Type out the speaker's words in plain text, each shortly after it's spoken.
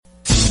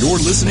You're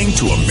listening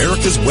to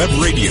America's Web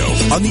Radio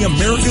on the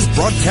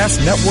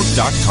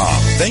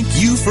AmericasBroadcastNetwork.com. Thank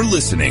you for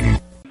listening.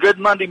 Good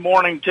Monday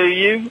morning to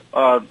you.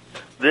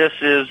 This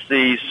is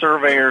the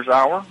Surveyor's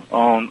Hour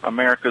on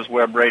America's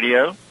Web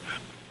Radio.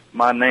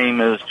 My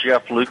name is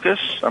Jeff Lucas.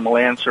 I'm a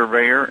land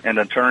surveyor and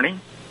attorney.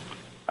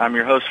 I'm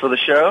your host for the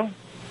show.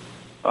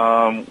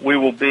 We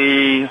will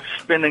be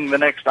spending the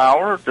next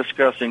hour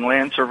discussing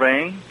land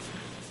surveying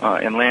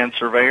and land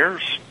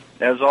surveyors.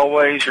 As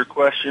always, your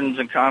questions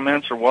and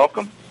comments are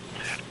welcome.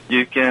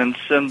 You can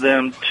send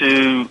them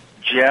to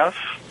Jeff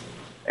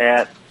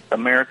at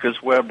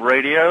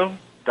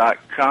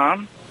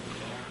americaswebradio.com.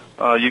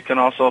 You can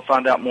also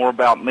find out more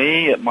about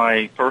me at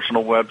my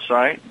personal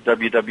website,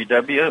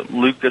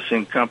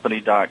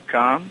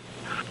 www.lucasandcompany.com.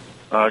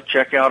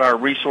 Check out our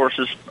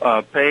resources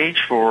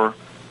page for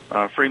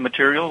free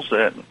materials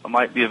that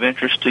might be of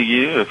interest to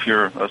you if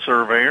you're a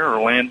surveyor or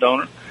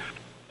landowner.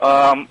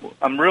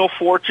 I'm real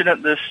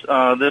fortunate this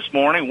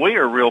morning. We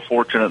are real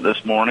fortunate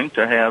this morning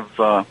to have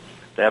a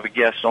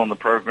guest on the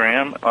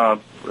program.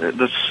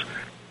 This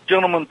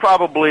gentleman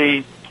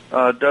probably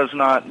does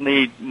not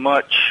need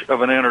much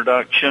of an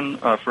introduction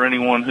for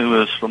anyone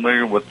who is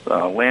familiar with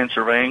land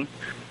surveying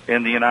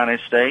in the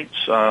United States.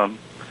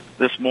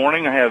 This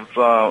morning I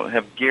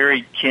have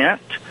Gary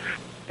Kent,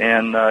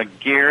 and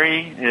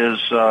Gary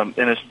is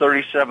in his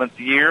 37th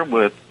year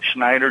with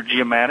Schneider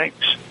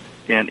Geomatics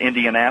in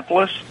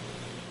Indianapolis,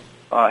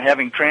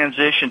 having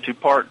transitioned to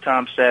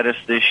part-time status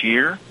this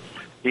year.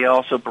 He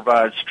also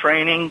provides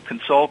training,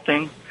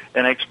 consulting,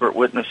 and expert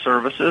witness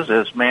services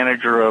as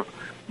manager of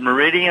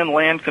Meridian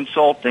Land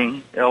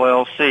Consulting,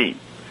 LLC.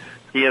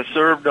 He has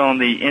served on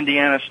the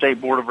Indiana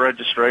State Board of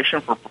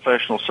Registration for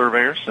Professional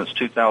Surveyors since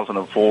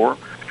 2004.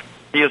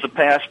 He is a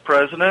past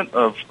president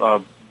of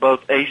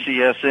both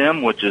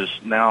ACSM, which is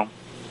now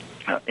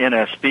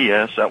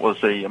NSPS. That was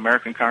the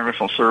American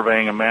Congress on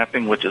Surveying and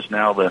Mapping, which is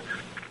now the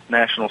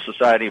National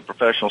Society of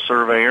Professional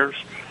Surveyors,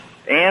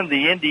 and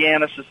the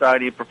Indiana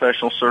Society of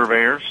Professional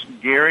Surveyors.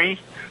 Gary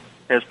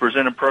has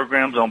presented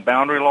programs on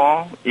boundary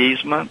law,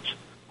 easements,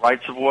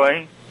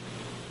 rights-of-way,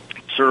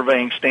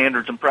 surveying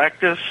standards and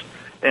practice,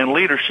 and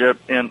leadership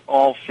in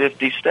all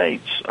 50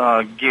 states.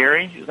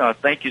 Gary,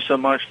 thank you so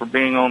much for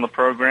being on the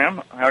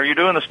program. How are you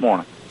doing this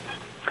morning?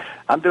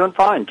 I'm doing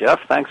fine, Jeff.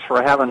 Thanks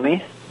for having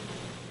me.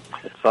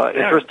 It's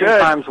interesting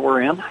times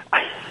we're in.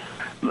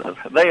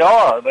 They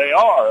are.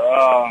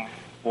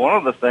 One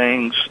of the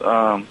things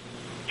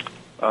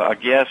I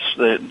guess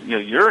that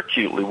you're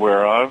acutely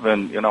aware of,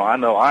 and I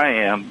know I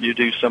am. You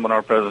do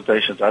seminar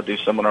presentations, I do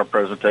seminar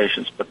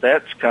presentations, but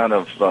that's kind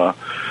of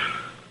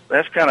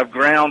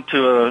ground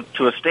to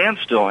a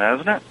standstill,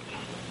 hasn't it?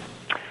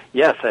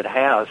 Yes, it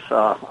has.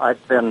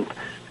 I've been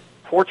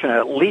fortunate,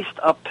 at least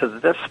up to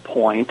this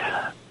point.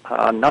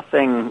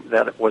 Nothing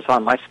that was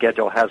on my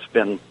schedule has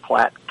been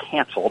flat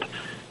canceled.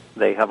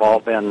 They have all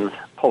been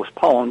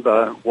postponed,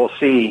 but we'll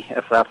see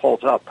if that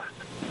holds up.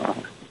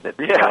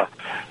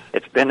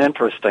 It's been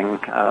interesting,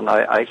 and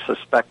I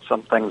suspect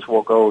some things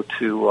will go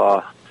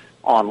to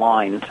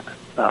online,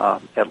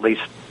 at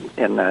least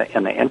in the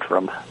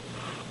interim.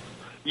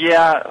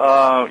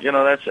 Yeah,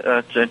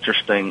 that's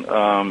interesting.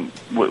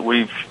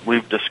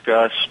 We've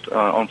discussed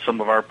on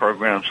some of our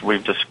programs.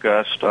 We've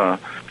discussed the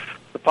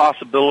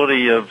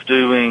possibility of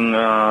doing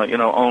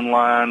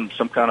online,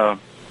 some kind of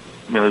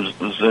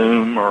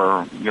Zoom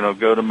or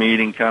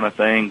GoToMeeting kind of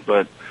thing,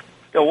 but.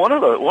 One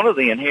of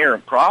the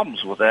inherent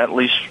problems with that, at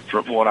least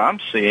from what I'm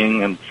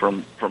seeing and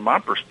from my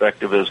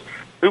perspective, is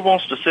who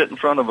wants to sit in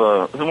front of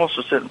a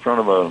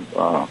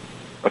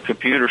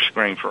computer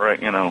screen for an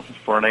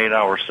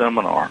 8-hour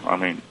seminar? I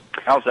mean,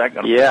 how's that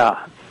going to?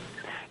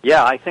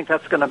 Yeah, I think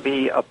that's going to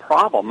be a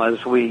problem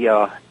as we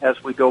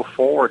go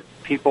forward.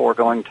 People are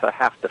going to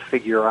have to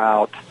figure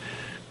out,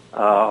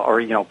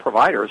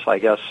 providers, I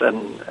guess,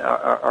 and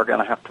are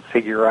going to have to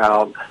figure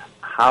out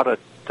how to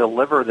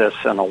deliver this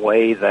in a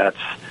way that's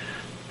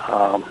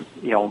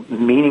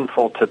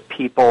meaningful to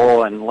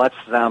people and lets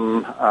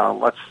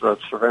the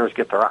surveyors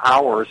get their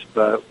hours,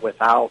 but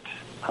without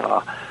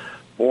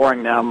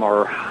boring them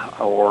or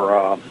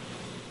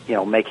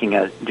making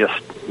it just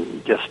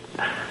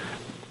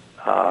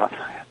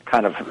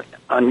kind of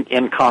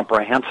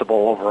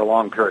incomprehensible over a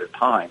long period of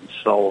time.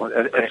 So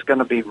it's going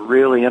to be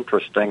really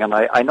interesting, and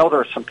I know there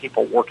are some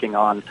people working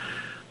on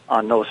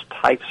those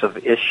types of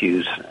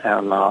issues,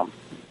 and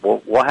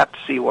we'll have to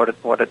see what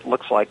it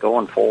looks like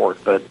going forward,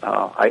 but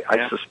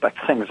I suspect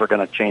things are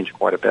going to change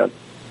quite a bit.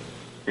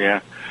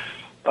 Yeah.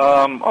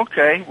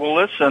 Okay. Well,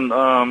 listen.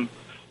 One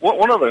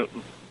of the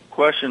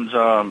questions,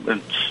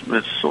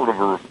 it's sort of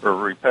a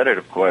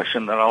repetitive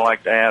question that I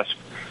like to ask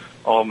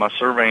all of my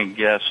surveying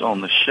guests on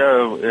the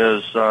show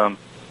is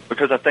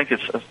because I think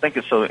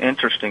it's so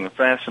interesting and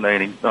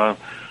fascinating. Tell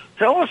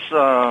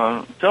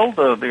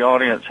the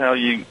audience how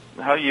you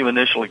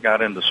initially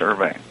got into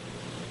surveying.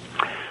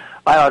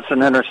 It's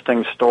an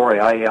interesting story.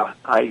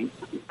 I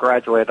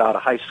graduated out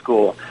of high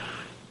school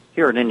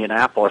here in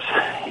Indianapolis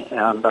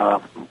and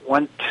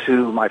went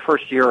to my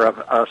first year of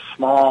a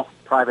small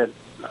private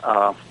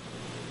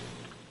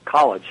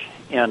college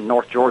in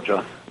North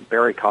Georgia,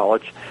 Berry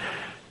College,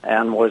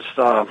 and was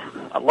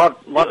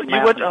loved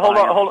you went to,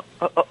 hold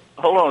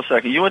on a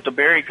second. You went to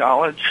Berry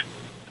College?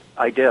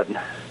 I did.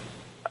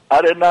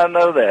 I did not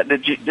know that.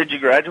 Did you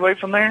graduate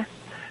from there?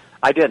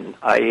 I didn't.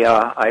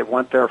 I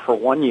went there for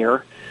 1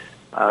 year,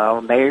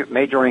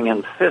 majoring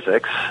in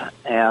physics,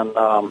 and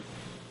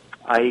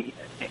I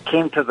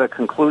came to the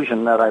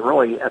conclusion that I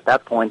really, at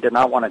that point, did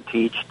not want to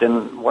teach.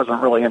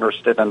 Wasn't really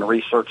interested in the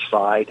research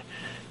side,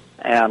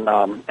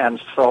 and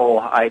so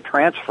I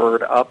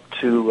transferred up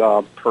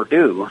to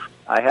Purdue.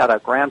 I had a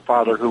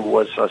grandfather who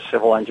was a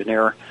civil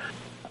engineer,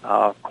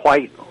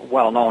 quite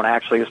well known,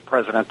 actually, as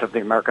president of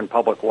the American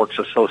Public Works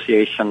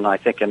Association, I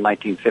think in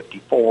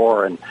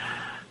 1954, and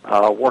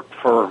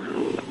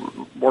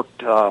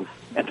worked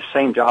in the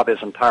same job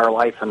his entire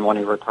life. And when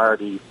he retired,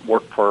 he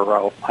worked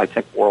for I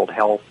think World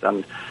Health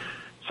and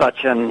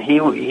such. And he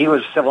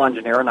was a civil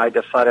engineer, and I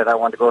decided I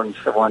wanted to go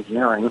into civil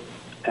engineering.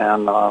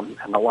 And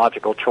the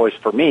logical choice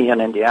for me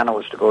in Indiana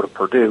was to go to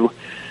Purdue.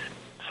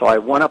 So I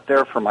went up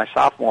there for my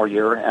sophomore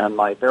year, and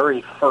my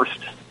very first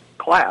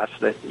class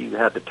that you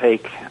had to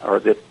take, or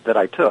that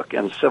I took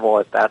in civil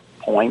at that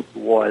point,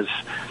 was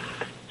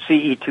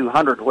CE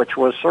 200, which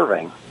was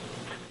surveying.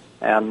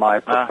 And my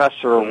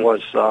professor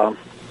was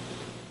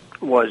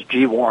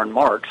G. Warren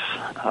Marks,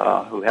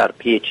 who had a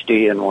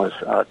PhD and was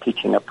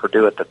teaching at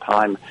Purdue at the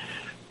time.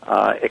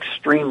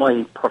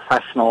 Extremely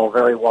professional,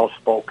 very well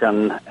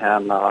spoken,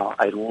 and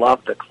I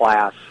loved the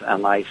class.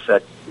 And I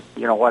said,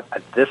 you know what,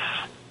 this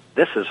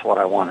is what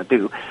I want to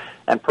do.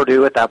 And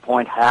Purdue at that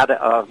point had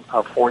a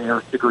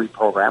 4-year degree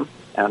program,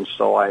 and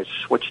so I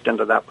switched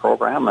into that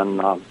program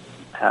and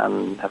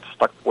have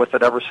stuck with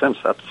it ever since.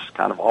 That's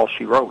kind of all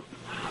she wrote.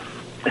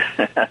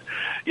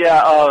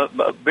 Yeah,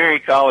 Berry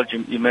College,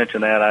 you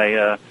mentioned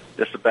that.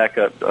 Just to back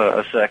up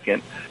a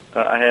second,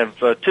 I have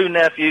 2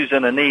 nephews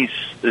and a niece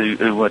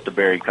who went to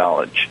Berry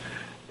College.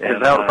 And,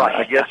 is that right?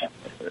 I guess,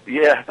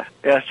 yeah,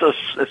 it's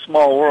a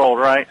small world,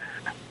 right?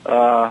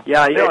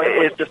 Yeah,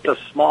 it was just a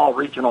small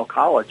regional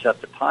college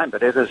at the time,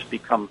 but it has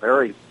become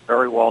very,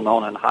 very well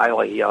known and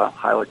highly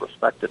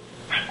respected.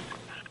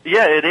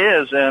 Yeah, it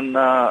is. And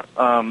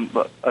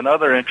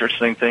another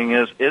interesting thing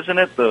is, isn't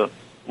it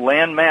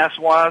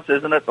landmass-wise,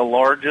 isn't it the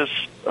largest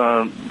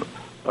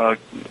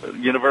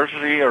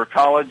university or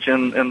college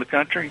in the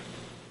country?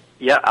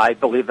 Yeah, I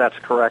believe that's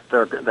correct.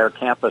 Their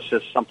campus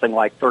is something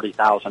like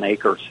 30,000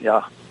 acres.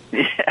 Yeah.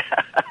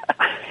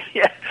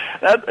 Yeah.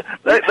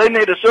 They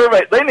need a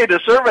survey. They need a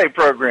survey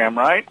program,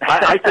 right?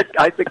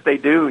 I think they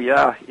do.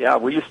 Yeah.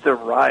 We used to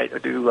ride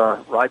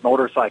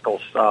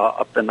motorcycles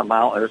up in the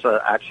mountain. There's an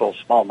actual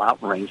small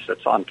mountain range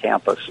that's on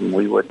campus, and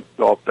we would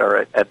go up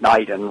there at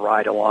night and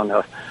ride along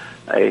a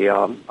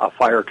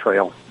fire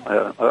trail.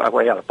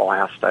 We had a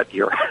blast that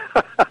year.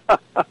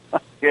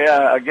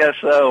 Yeah, I guess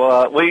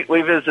so.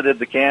 We visited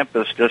the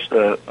campus just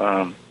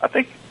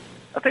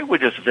I think we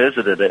just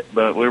visited it,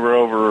 but we were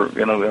over,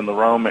 in the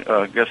Rome,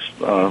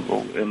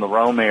 in the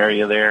Rome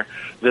area there,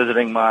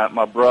 visiting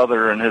my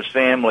brother and his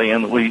family,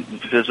 and we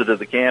visited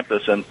the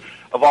campus. And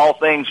of all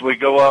things, we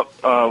go up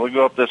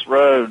this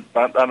road.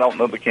 I don't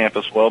know the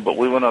campus well, but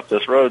we went up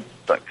this road,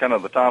 kind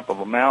of the top of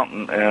a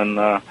mountain,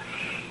 and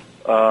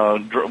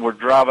we're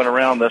driving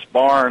around this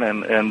barn,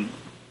 and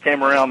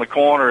came around the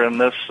corner, and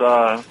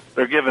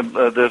they're giving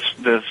this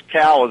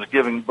cow is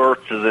giving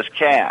birth to this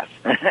calf,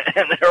 and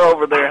they're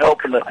over there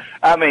helping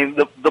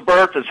the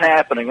birth is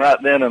happening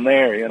right then and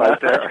there,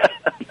 Right there.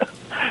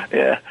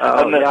 Yeah,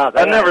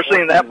 I've never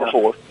seen that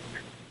before.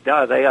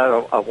 Yeah, they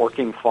had a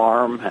working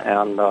farm,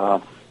 and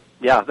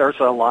there's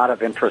a lot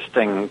of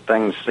interesting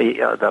things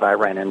that I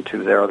ran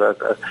into there.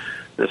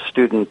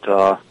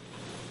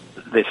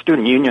 The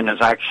student union is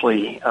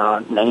actually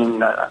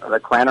named the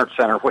Krannert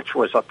Center, which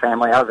was a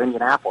family out of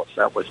Indianapolis.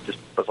 That was just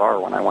bizarre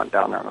when I went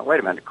down there. Wait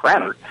a minute,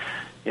 Krannert?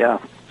 Yeah.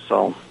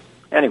 So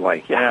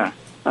anyway, yeah.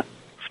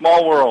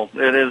 Small world.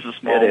 It is a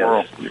small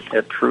world.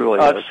 It truly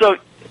is.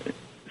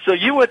 So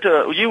you went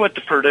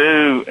to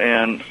Purdue,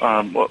 and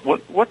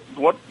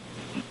what?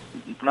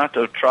 Not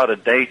to try to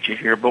date you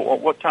here, but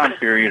what time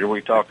period are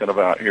we talking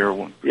about here?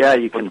 Yeah,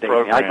 you can date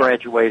me. I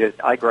graduated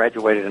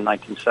in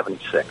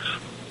 1976.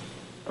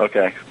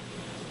 Okay.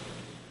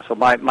 So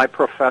my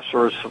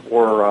professors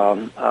were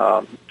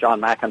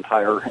John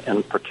McIntyre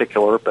in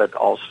particular, but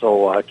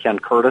also Ken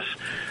Curtis,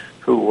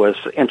 who was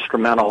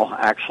instrumental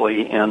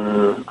actually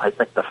in, I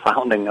think, the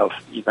founding of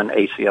even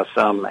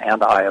ACSM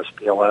and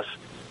ISPLS.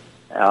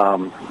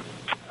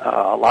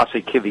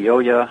 Lassie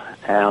Kivioya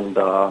and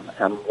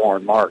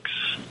Warren Marks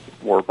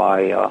were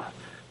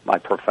my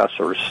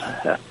professors,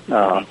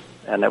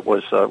 and it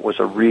was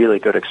a really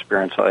good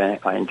experience.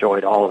 I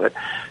enjoyed all of it,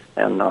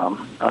 and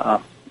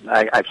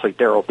actually,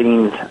 Darrell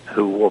Dean,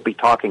 who we'll be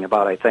talking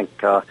about, I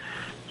think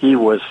he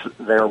was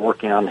there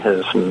working on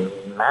his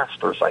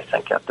master's, I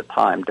think, at the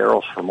time.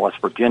 Darrell's from West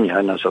Virginia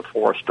and is a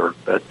forester,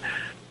 but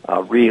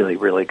a really,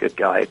 really good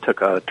guy. I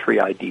took a tree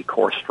ID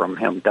course from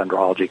him,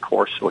 dendrology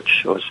course,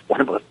 which was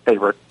one of the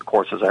favorite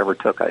courses I ever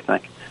took, I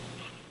think.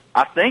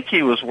 I think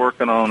he was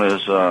working on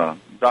his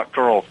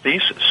doctoral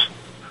thesis.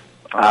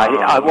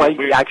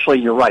 Actually,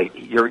 you're right.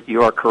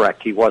 You are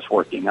correct. He was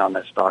working on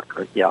this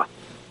doctorate. Yeah.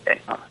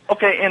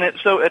 Okay, and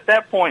so at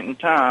that point in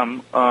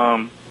time,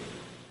 the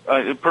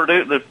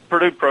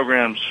Purdue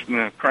program's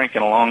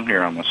cranking along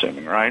here, I'm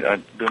assuming, right?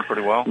 Doing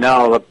pretty well?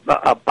 No,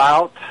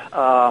 about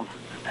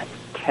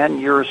 10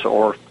 years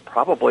or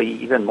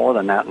probably even more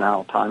than that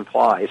now. Time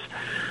flies.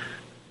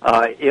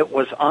 It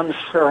was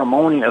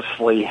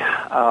unceremoniously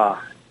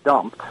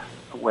dumped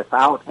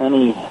without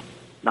any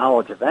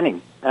knowledge of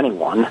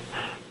anyone.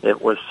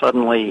 It was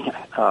suddenly,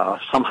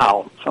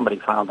 somehow somebody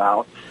found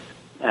out,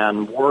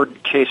 and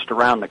word chased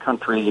around the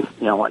country,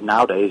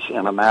 nowadays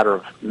in a matter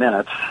of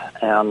minutes,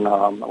 and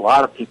a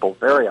lot of people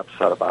very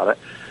upset about it.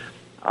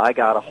 I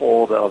got a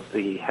hold of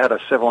the head of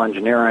civil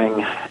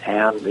engineering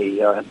and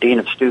the dean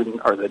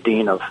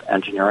of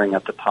engineering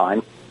at the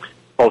time.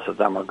 Both of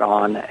them are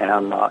gone,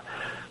 and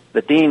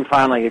the dean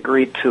finally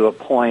agreed to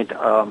appoint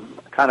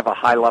kind of a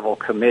high-level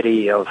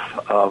committee of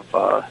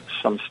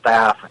some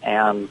staff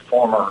and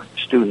former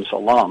students,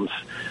 alums,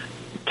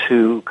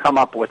 to come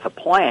up with a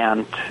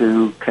plan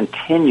to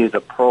continue the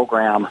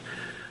program,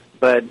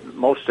 but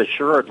most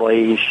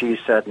assuredly, she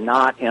said,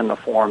 not in the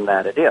form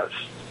that it is.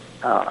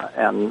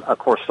 And, of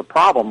course, the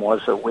problem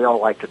was that we all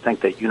like to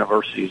think that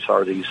universities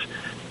are these,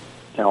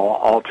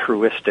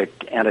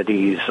 altruistic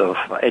entities of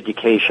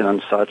education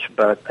and such,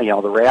 but,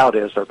 the reality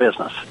is they're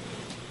business.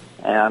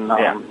 And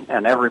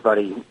and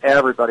everybody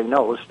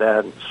knows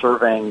that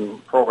surveying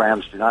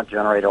programs do not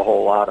generate a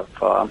whole lot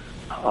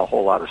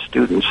of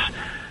students.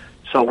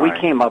 So we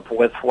came up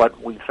with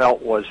what we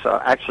felt was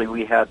actually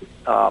we had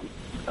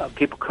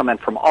people come in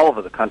from all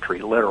over the country,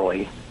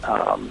 literally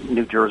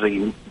New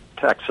Jersey,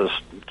 Texas,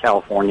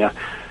 California,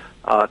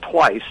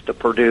 twice to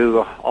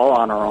Purdue, all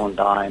on our own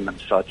dime and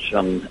such,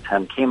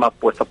 and came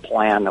up with a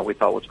plan that we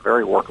thought was a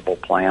very workable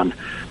plan.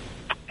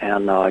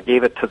 And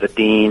gave it to the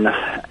dean,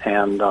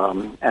 and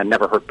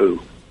never heard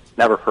boo,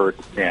 never heard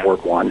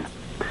word one.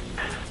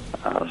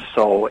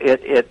 So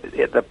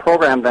the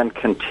program then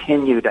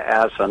continued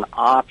as an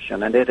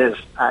option, and it is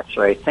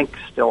actually, I think,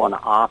 still an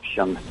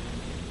option.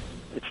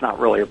 It's not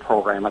really a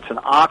program; it's an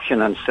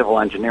option in civil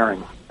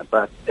engineering.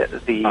 But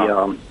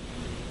the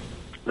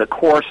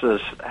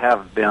courses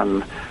have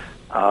been.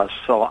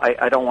 So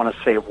I don't want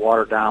to say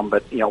watered down,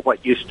 but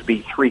what used to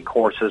be 3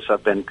 courses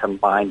have been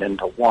combined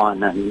into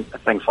 1 and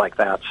things like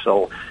that.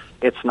 So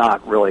it's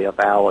not really a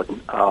valid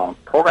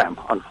program,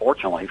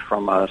 unfortunately,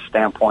 from a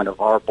standpoint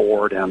of our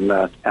board and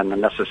the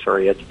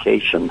necessary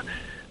education.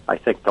 I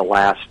think the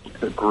last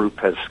group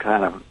has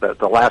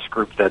the last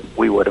group that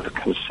we would have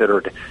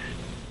considered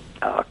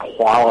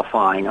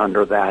qualifying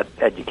under that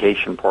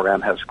education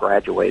program has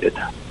graduated.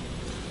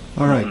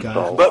 All right, guys.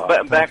 So,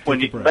 but back when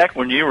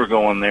you were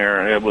going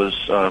there, it was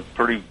a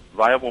pretty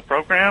viable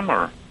program,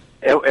 or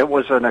it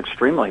was an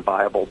extremely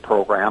viable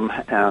program,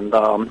 and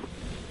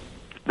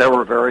there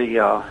were very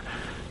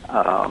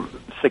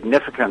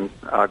significant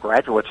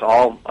graduates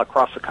all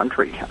across the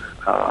country.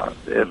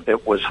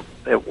 It was.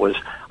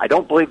 I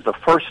don't believe the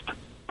first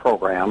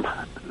program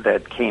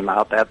that came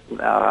out. That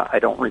I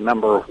don't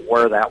remember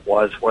where that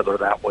was. Whether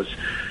that was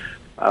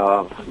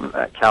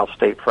Cal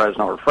State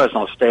Fresno or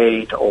Fresno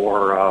State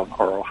or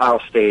Ohio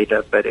State,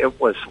 but it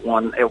was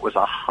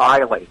a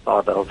highly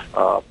thought of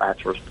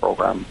bachelor's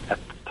program at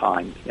the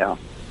time. Yeah.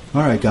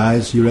 All right,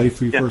 guys, you ready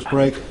for your first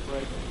break?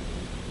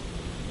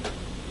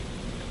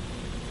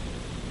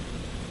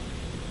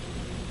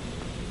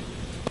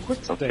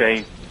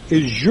 Okay.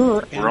 Is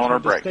your We're on our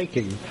break.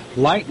 staking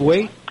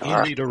lightweight,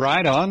 easy to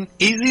ride on,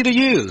 easy to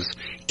use,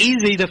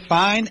 easy to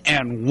find,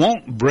 and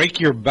won't break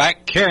your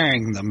back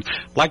carrying them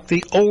like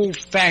the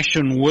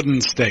old-fashioned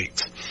wooden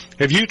stakes?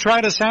 Have you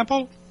tried a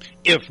sample?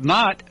 If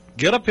not,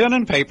 get a pen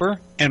and paper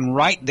and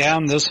write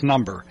down this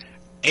number,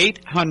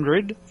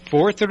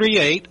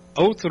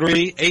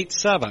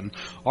 800-438-0387,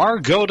 or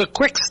go to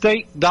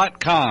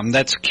quickstake.com.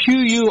 That's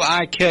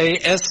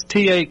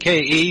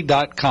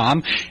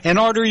QUIKSTAKE.com and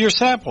order your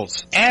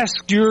samples.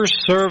 Ask your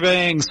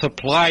surveying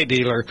supply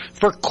dealer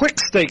for Quick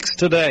Stakes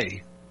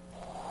today.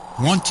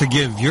 Want to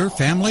give your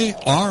family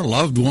or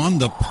loved one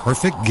the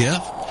perfect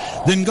gift?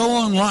 Then go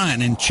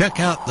online and check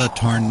out the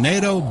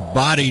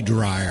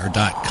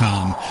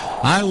TornadoBodyDryer.com.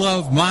 I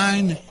love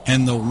mine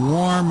and the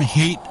warm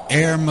heat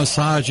air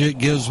massage it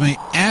gives me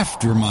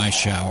after my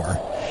shower.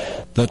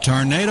 The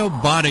Tornado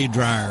Body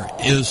Dryer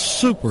is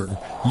super.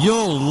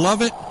 You'll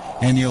love it,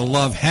 and you'll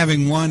love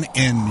having one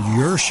in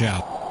your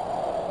shower.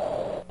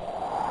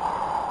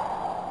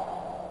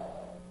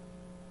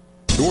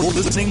 You're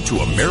listening to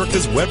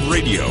America's Web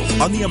Radio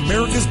on the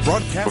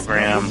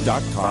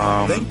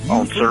AmericasBroadcastNetwork.com.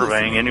 On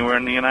surveying anywhere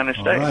in the United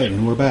States. All right,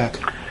 and we're back.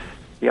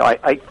 Yeah,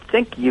 I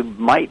think you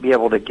might be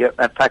able to get.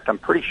 In fact, I'm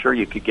pretty sure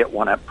you could get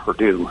one at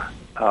Purdue,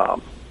 but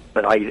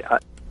I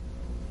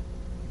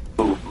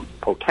who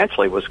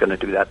potentially was going to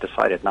do that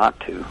decided not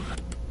to.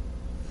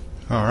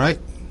 All right,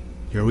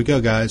 here we go,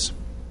 guys.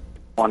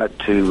 Wanted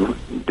to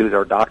do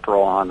their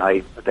doctoral on.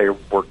 They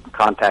were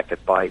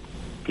contacted by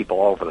people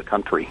all over the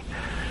country.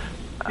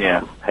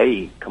 Yeah.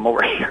 Hey, come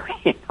over here.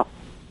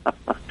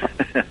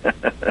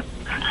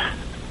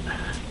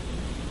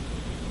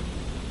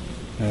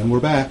 And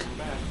we're back.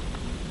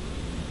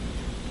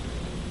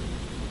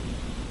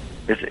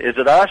 Is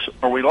it us?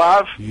 Are we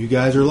live? You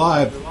guys are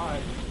live.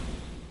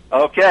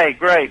 Okay,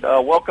 great.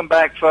 Welcome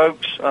back,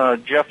 folks.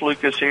 Jeff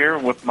Lucas here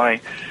with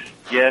my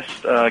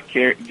guest,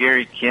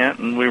 Gary Kent,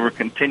 and we were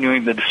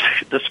continuing the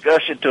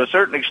discussion to a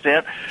certain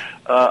extent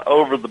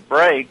over the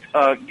break.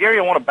 Gary,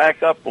 I want to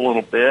back up a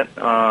little bit,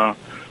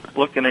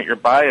 looking at your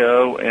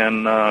bio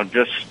and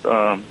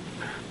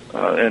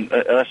and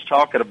us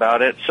talking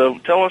about it. So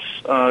tell us,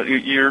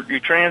 you're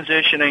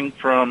transitioning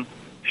from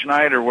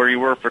Schneider, where you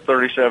were for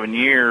 37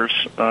 years,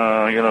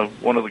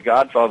 one of the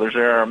godfathers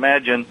there, I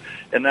imagine,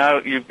 and now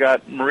you've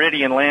got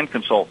Meridian Land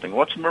Consulting.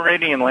 What's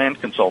Meridian Land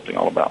Consulting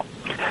all about?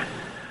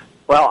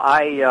 Well,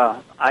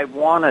 I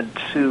wanted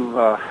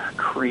to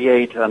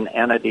create an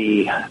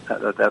entity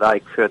that I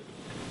could,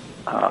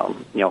 kind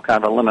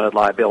of a limited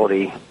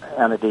liability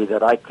entity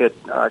that I could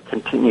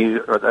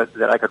continue, or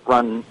that I could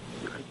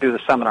do the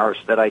seminars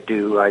that I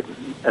do.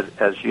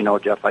 As you know,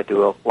 Jeff, I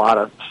do a lot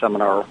of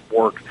seminar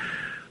work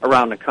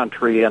around the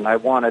country, and I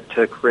wanted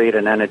to create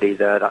an entity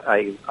that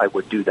I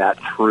would do that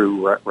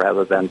through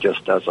rather than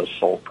just as a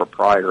sole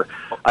proprietor.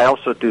 I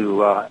also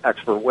do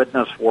expert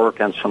witness work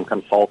and some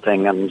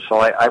consulting, and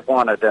so I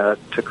wanted to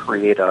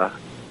create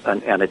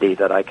an entity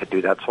that I could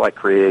do that. So I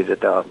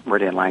created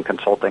Meridian Land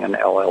Consulting, an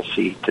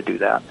LLC, to do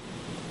that.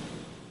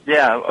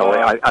 Yeah. So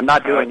I'm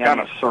not doing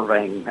any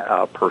surveying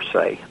per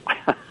se.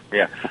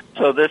 Yeah.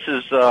 So this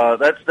is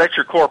that's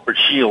your corporate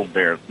shield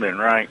there, then,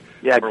 right?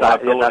 Yeah, for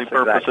liability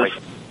purposes.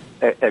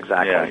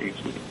 Exactly.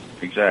 Yeah,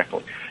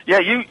 exactly. Yeah,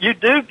 you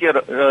do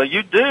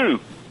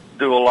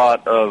do a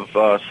lot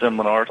of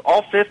seminars,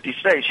 all 50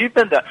 states. You've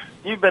been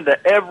to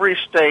every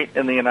state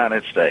in the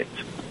United States.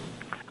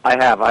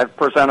 I have. I've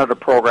presented a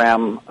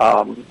program.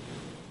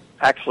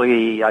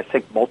 Actually, I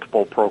think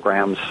multiple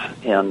programs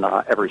in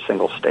every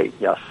single state.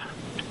 Yes.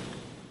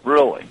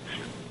 Really?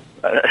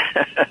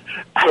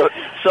 So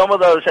some of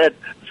those had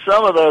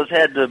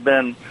to have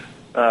been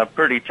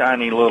pretty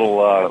tiny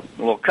little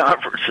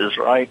conferences,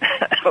 right?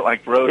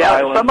 Like Rhode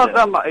Island.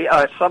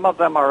 Some of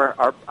them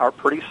are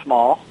pretty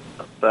small,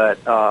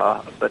 but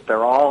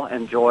they're all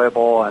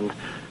enjoyable. And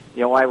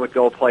I would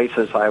go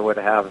places. I would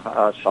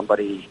have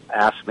somebody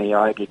ask me,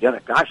 are you going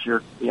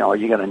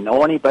to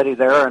know anybody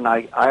there? And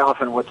I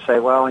often would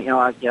say, well,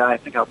 I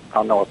think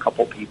I'll know a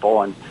couple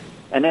people, and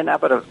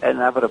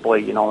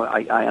inevitably,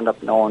 I end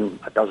up knowing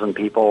a dozen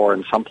people, or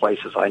in some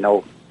places I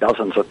know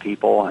dozens of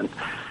people, and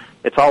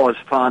it's always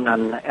fun,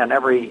 and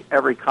every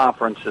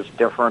conference is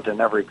different,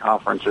 and every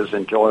conference is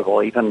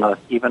enjoyable. Even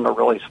the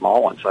really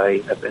small ones, I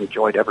have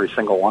enjoyed every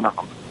single one of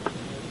them.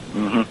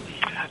 Mm-hmm.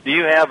 Do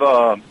you have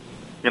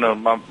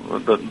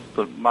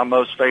my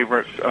most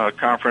favorite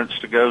conference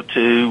to go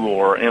to,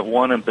 or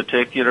one in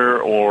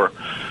particular, or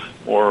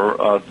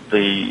a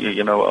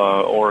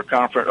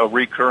conference, a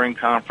recurring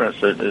conference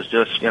that is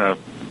just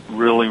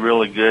really,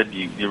 really good?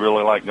 You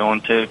really like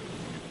going to?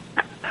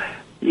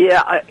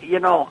 Yeah,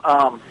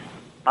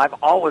 I've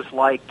always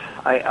liked.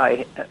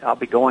 I'll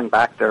be going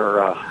back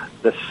there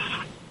this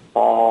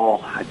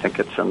fall. I think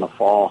it's in the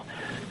fall.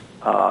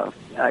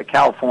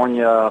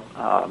 California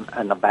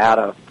and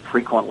Nevada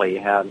frequently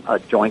had a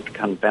joint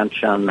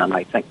convention, and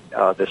I think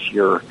this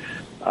year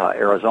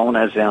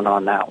Arizona's in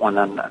on that one,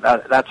 and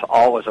that's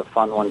always a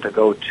fun one to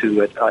go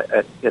to.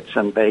 It's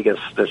in Vegas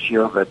this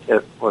year, but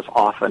it was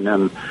often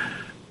in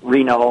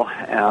Reno,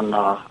 and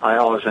I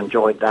always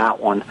enjoyed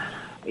that one.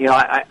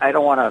 I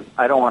don't want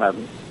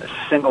to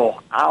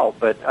single out,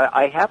 but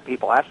I have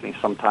people ask me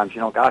sometimes,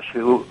 gosh,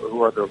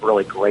 who are the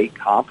really great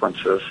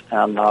conferences?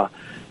 And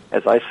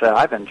as I said,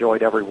 I've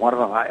enjoyed every one of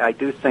them. I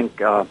do think,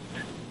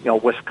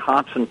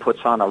 Wisconsin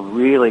puts on a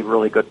really,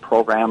 really good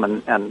program,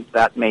 and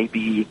that may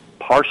be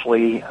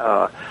partially,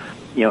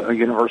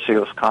 University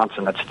of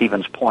Wisconsin at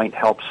Stevens Point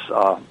helps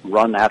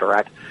run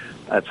that.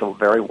 It's a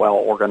very well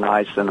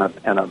organized and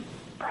a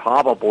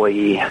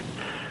probably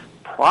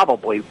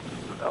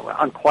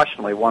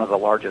unquestionably one of the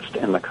largest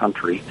in the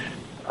country.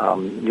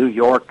 New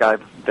York,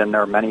 I've been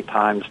there many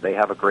times. They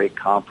have a great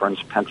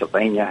conference.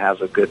 Pennsylvania has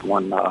a good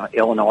one.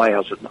 Illinois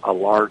has a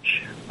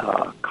large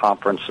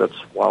conference that's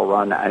well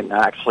run. And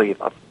actually,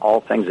 of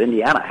all things,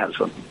 Indiana has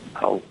a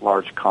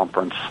large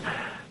conference,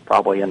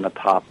 probably in the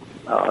top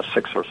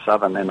 6 or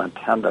 7 in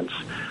attendance.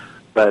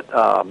 But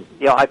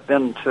I've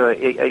been to.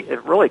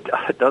 It really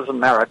doesn't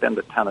matter. I've been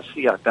to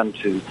Tennessee. I've been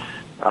to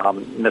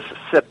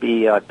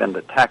Mississippi. I've been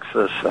to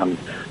Texas and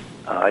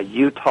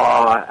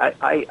Utah.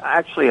 I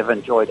actually have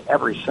enjoyed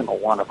every single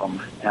one of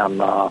them,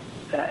 and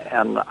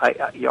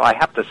I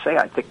have to say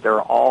I think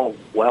they're all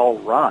well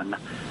run,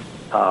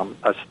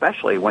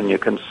 especially when you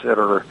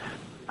consider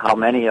how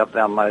many of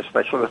them,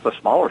 especially with the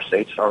smaller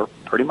states, are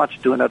pretty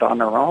much doing it on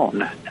their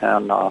own,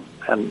 and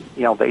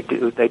they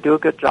do a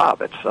good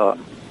job.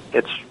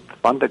 It's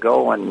fun to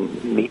go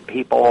and meet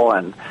people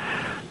and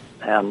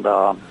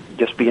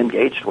just be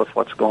engaged with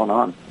what's going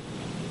on.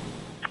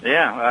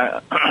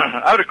 Yeah,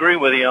 I would agree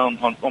with you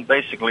on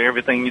basically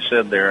everything you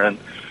said there. And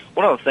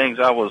one of the things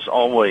I was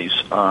always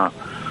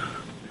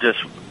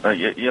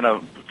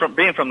from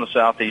being from the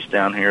southeast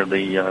down here,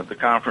 the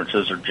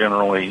conferences are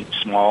generally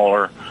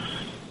smaller.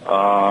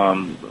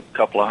 A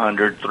couple of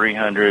 100,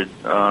 300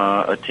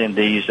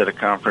 attendees at a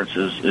conference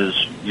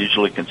is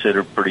usually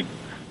considered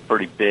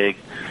pretty big.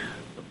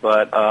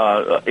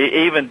 But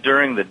even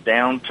during the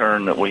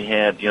downturn that we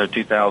had,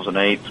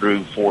 2008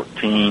 through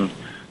 14,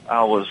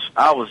 I was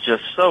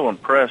just so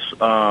impressed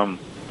going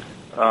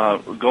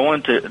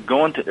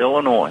to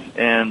Illinois,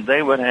 and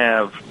they would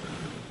have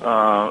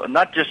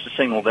not just to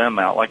single them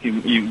out, like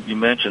you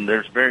mentioned.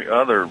 There's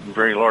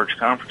very large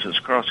conferences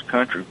across the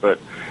country, but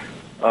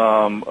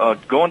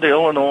going to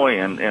Illinois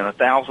and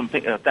 1,000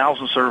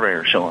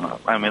 surveyors showing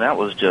up. I mean, that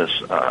was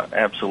just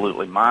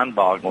absolutely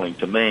mind-boggling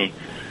to me.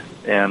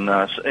 And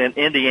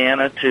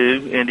Indiana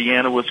too,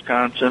 Indiana,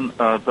 Wisconsin,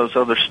 those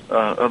other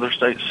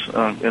states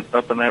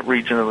up in that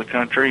region of the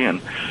country,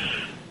 and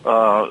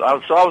I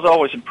was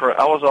always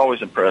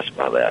impressed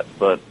by that.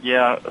 But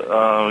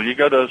yeah, you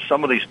go to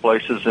some of these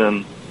places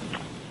and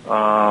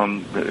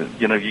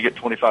you get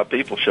 25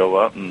 people show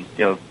up, and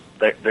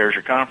there's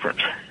your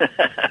conference.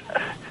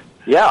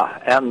 Yeah,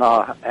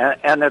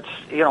 and it's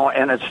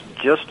and it's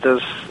just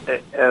as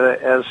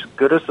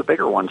good as the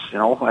bigger ones,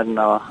 and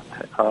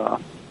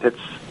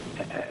it's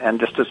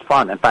just as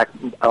fun. In fact,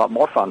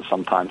 more fun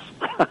sometimes.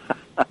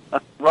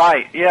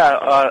 Right.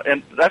 Yeah,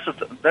 and that's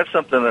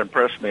something that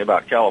impressed me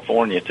about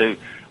California too.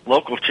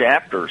 Local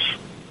chapters,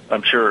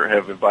 I'm sure,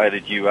 have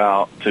invited you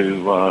out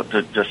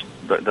to just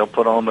they'll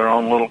put on their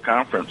own little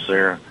conference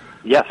there.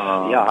 Yes.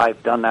 Yeah,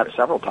 I've done that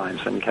several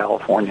times in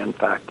California. In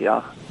fact,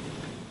 yeah.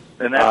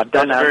 And that's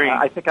done that. very,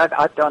 I think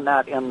I've done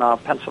that in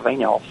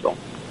Pennsylvania also.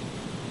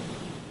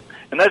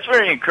 And that's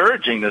very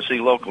encouraging to see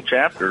local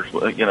chapters,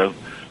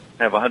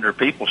 have 100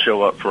 people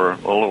show up for a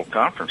little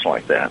conference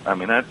like that. I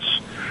mean,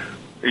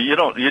 you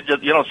don't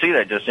see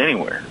that just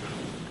anywhere.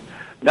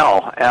 No,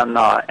 and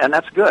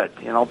that's good,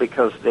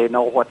 because they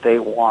know what they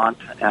want,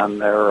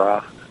 and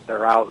they're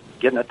out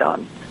getting it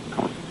done.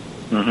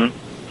 Mm-hmm.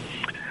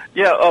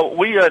 Yeah,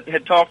 we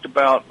had talked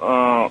about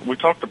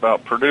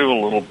Purdue a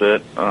little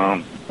bit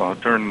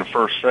during the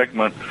first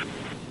segment,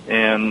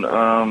 and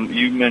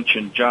you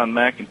mentioned John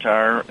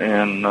McIntyre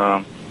and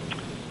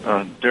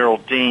Daryl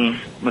Dean,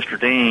 Mr.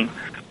 Dean.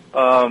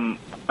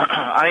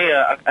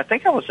 I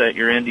think I was at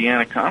your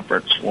Indiana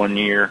conference one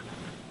year,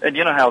 and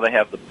you know how they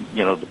have the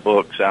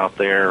books out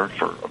there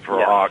for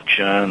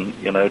auction,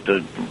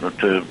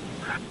 to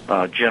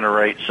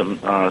generate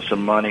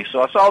some money.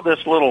 So I saw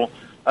this little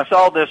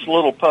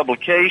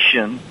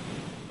publication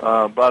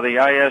by the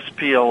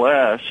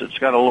ISPLS. It's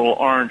got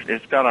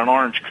an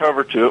orange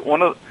cover to it.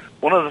 One of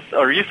the,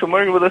 are you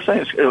familiar with this thing?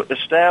 It's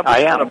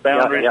Establishment of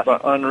Boundaries by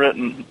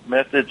Unwritten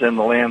Methods in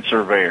the Land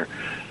Surveyor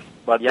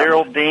by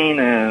Daryl Dean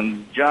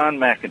and John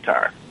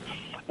McIntyre.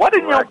 Why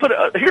didn't y'all put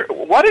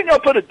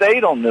a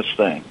date on this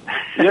thing?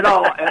 And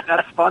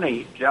that's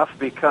funny, Jeff,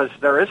 because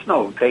there is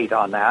no date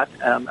on that,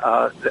 and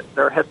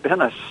there had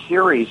been a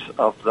series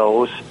of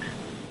those,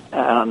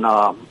 and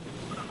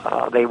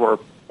they were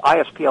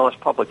ISPLS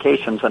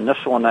publications, and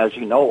this one, as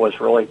you know,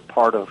 was really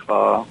part of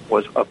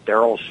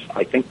Daryl's,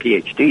 I think,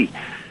 PhD.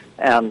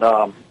 And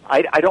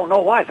I don't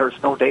know why there's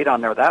no date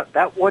on there.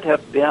 That would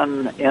have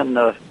been in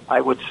the, I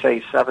would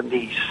say,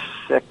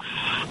 76,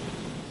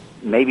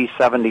 maybe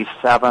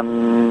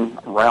 77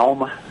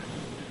 realm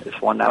is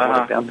one that would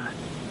have been.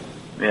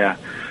 Yeah,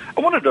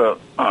 I wanted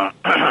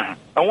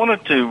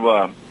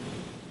to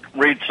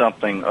read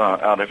something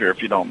out of here,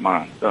 if you don't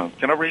mind.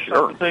 Can I read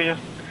something to you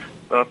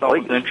that I thought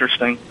was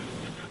interesting?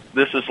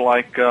 This is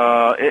like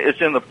it's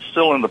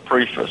still in the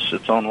preface.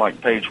 It's on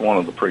like page 1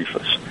 of the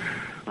preface.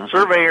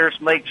 Surveyors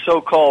make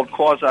so-called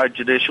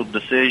quasi-judicial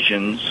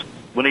decisions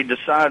when he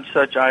decides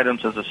such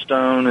items as a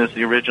stone is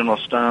the original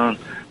stone,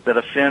 that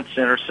a fence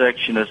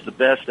intersection is the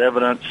best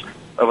evidence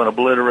of an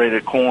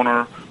obliterated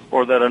corner,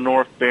 or that a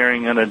north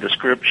bearing in a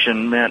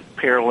description meant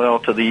parallel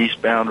to the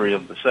east boundary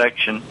of the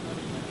section.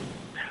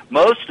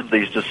 Most of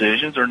these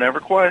decisions are never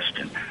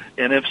questioned,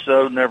 and if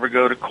so, never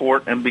go to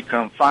court and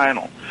become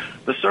final.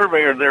 The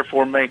surveyor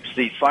therefore makes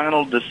the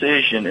final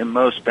decision in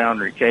most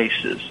boundary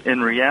cases.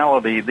 In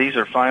reality, these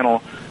are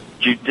final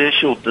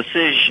judicial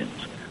decisions.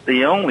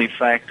 The only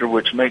factor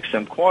which makes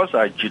them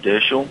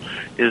quasi-judicial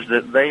is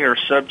that they are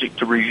subject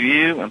to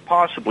review and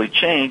possibly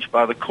changed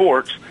by the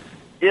courts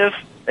if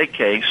a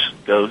case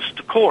goes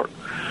to court.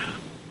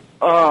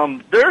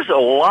 There's a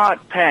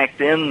lot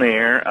packed in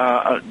there.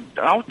 I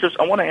want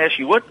to ask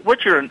you,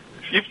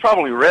 you've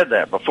probably read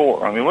that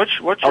before. I mean, what's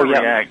your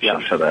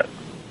reaction to that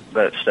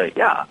statement?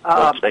 Yeah,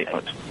 those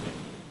statements.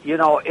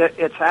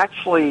 It's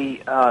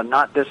actually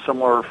not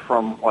dissimilar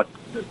from what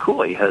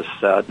Cooley has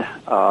said,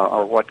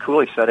 or what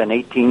Cooley said in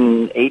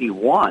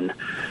 1881,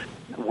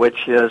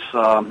 which is,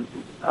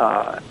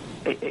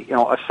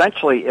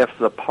 essentially, if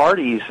the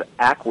parties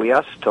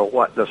acquiesce to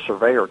what the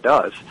surveyor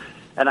does,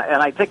 and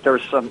I think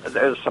there's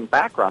some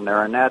background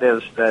there, and that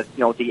is that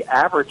the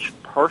average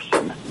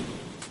person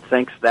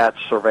thinks that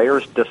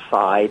surveyors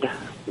decide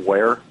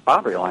where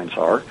boundary lines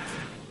are,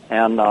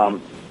 and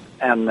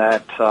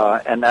that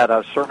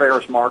a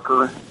surveyor's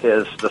marker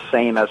is the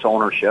same as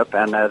ownership,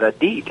 and that a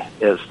deed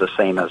is the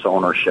same as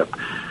ownership,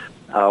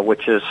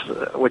 which is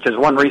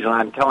one reason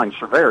I'm telling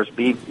surveyors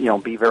be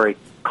very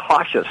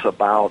cautious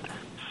about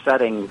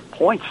setting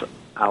points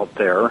out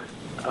there,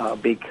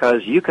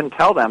 because you can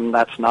tell them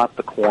that's not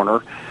the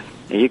corner.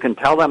 You can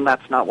tell them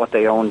that's not what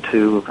they own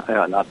to.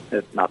 Not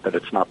that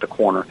it's not the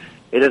corner.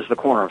 It is the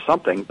corner of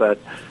something, but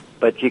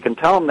you can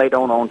tell them they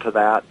don't own to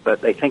that,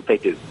 but they think they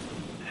do.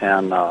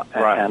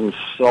 And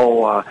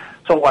so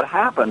what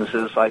happens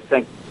is, I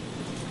think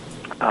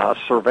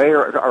property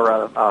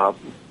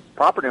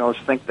owners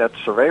think that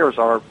surveyors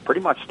are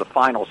pretty much the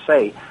final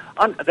say.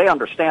 They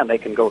understand they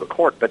can go to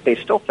court, but they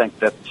still think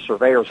that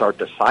surveyors are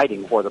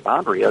deciding where the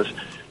boundary is.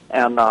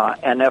 And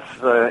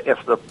if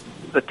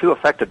the two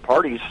affected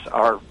parties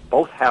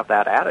both have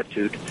that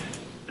attitude,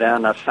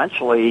 then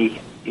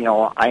essentially,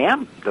 I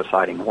am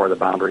deciding where the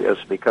boundary is,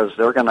 because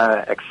they're going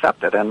to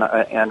accept it.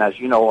 And as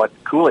you know, what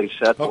Cooley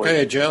said,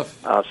 okay,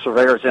 Jeff,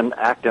 surveyors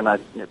act in a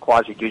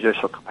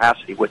quasi-judicial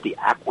capacity with the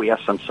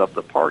acquiescence of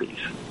the parties.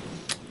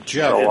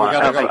 Jeff, so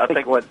I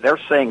think what they're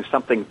saying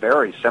something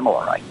very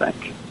similar, I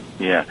think.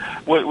 Yeah.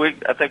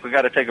 I think we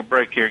got to take a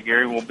break here,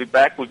 Gary. We'll be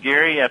back with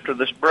Gary after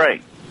this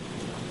break.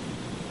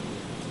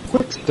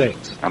 Quick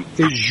Stakes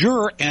is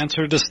your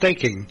answer to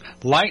staking.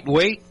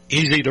 Lightweight,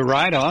 easy to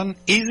ride on,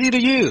 easy to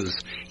use,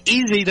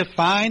 easy to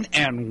find,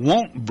 and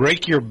won't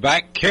break your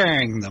back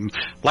carrying them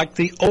like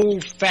the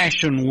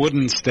old-fashioned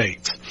wooden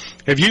stakes.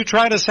 Have you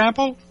tried a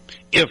sample?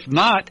 If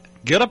not,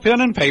 get a pen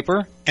and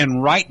paper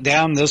and write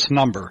down this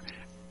number,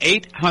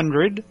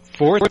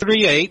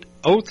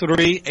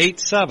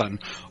 800-438-0387,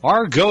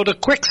 or go to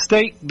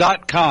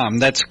quickstake.com.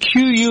 That's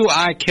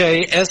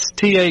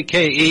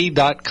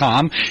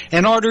QUIKSTAKE.com,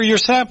 and order your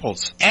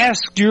samples.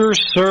 Ask your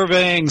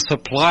surveying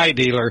supply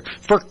dealer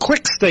for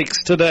Quick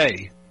Stakes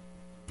today.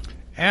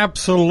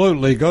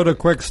 Absolutely. Go to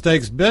Quick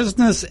Stakes.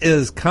 Business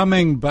is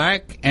coming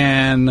back,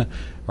 and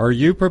are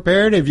you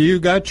prepared? Have you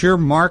got your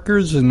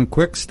markers and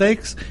Quick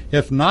Stakes?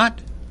 If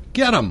not,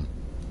 get them.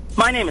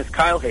 My name is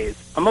Kyle Hayes,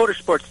 a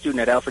motorsports student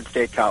at Alfred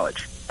State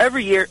College.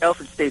 Every year,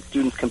 Alfred State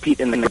students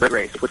compete in the Grid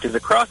Race, which is a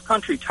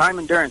cross-country time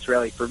endurance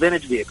rally for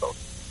vintage vehicles.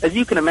 As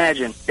you can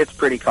imagine, it's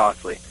pretty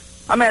costly.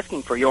 I'm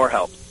asking for your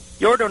help.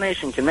 Your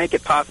donation can make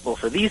it possible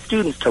for these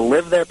students to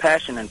live their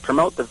passion and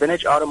promote the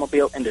vintage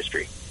automobile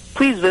industry.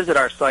 Please visit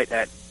our site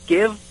at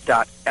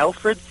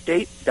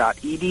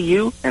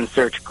give.alfredstate.edu and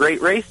search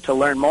Great Race to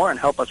learn more and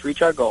help us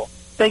reach our goal.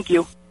 Thank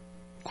you.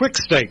 Quick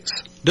Stakes.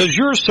 Does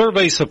your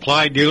survey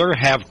supply dealer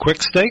have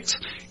Quick Stakes?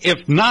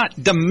 If not,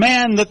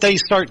 demand that they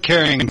start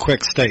carrying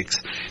Quick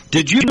Stakes.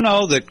 Did you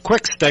know that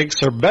Quick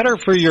Stakes are better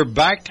for your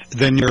back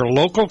than your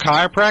local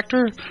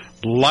chiropractor?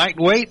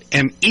 Lightweight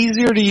and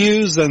easier to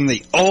use than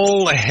the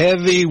old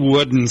heavy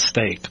wooden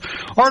stake.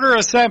 Order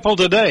a sample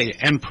today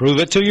and prove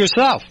it to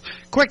yourself.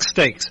 Quick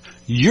Stakes,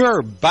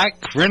 your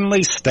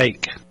back-friendly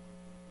stake.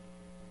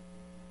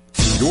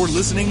 You're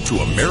listening to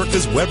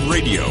America's Web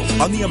Radio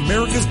on the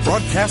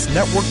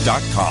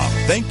AmericasBroadcastNetwork.com.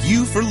 Thank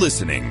you for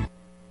listening.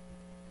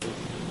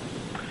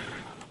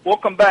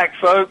 Welcome back,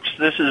 folks.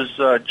 This is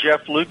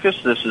Jeff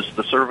Lucas. This is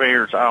the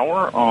Surveyor's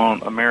Hour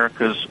on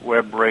America's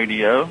Web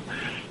Radio.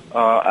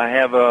 I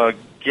have a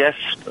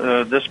guest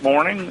this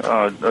morning,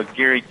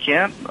 Gary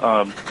Kent,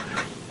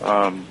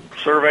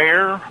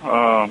 surveyor,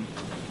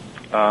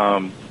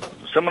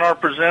 seminar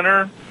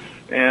presenter,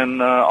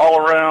 and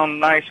all-around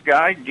nice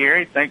guy.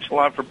 Gary, thanks a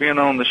lot for being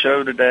on the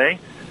show today.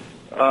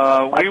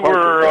 Thank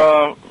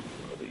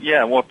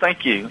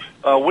you.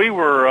 We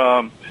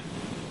were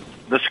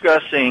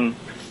discussing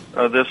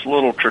this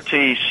little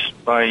treatise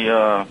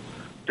by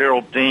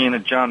Darrell Dean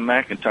and John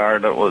McIntyre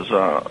that was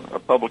a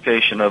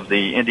publication of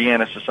the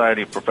Indiana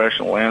Society of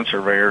Professional Land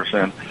Surveyors,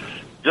 and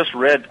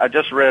I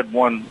just read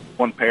one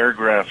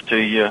paragraph to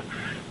you,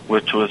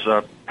 which was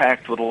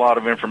packed with a lot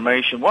of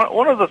information.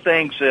 One of the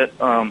things that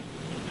I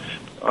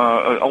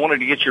wanted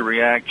to get your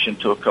reaction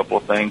to a couple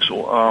of things.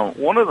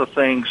 One of the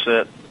things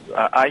that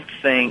I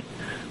think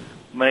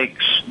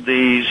makes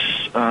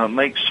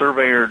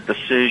surveyor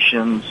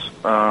decisions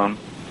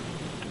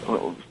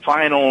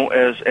final,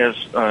 as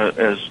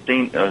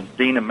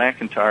Dina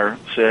McIntyre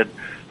said,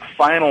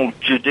 final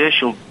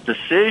judicial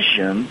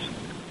decisions,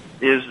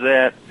 is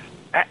that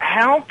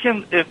how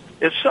can, if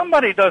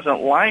somebody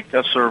doesn't like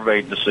a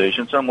survey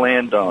decision, some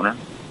landowner,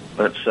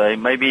 let's say,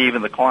 maybe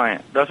even the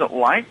client, doesn't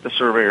like the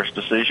surveyor's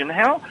decision,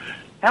 how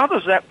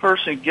does that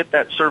person get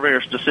that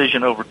surveyor's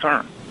decision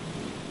overturned?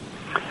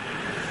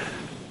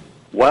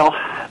 Well,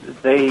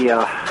 they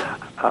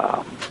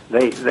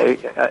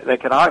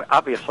can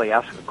obviously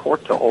ask the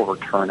court to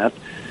overturn it.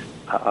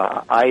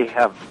 I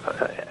have,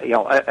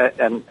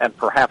 and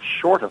perhaps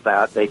short of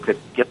that, they could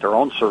get their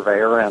own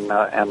surveyor,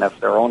 and if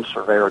their own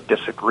surveyor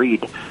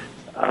disagreed,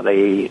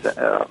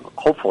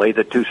 hopefully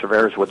the two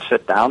surveyors would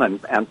sit down,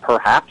 and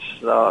perhaps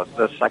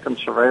the second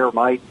surveyor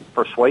might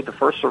persuade the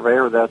first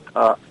surveyor that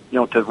to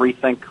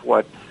rethink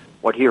what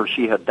he or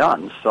she had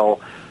done. So,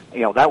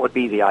 that would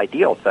be the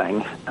ideal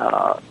thing.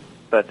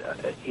 But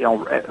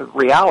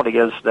reality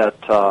is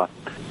that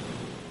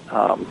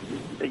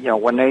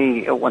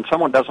when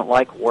someone doesn't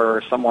like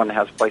where someone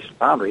has placed a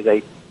boundary,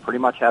 they pretty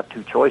much have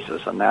two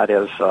choices, and that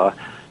is to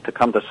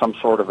come to some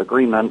sort of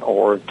agreement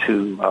or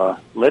to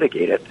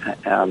litigate it.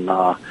 And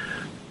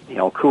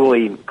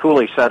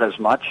Cooley said as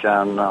much,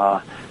 and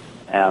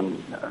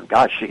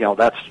gosh,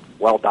 that's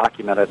well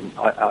documented in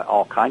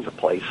all kinds of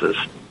places.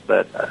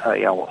 But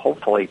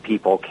hopefully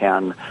people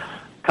can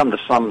come to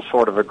some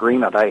sort of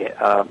agreement.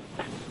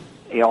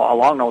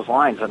 Along those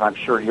lines, and I'm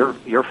sure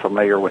you're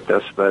familiar with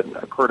this,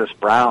 but Curtis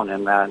Brown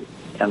in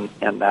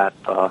that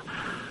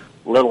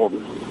little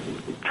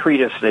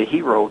treatise that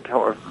he wrote,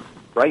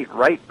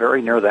 right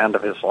very near the end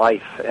of his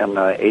life in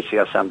the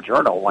ACSM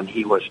Journal, when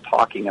he was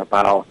talking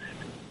about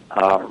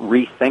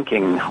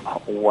rethinking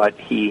what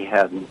he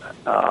had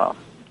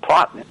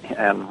taught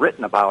and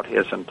written about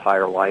his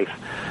entire life,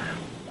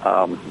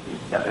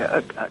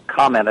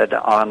 commented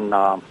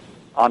on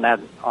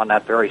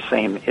that very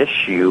same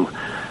issue,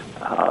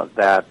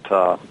 that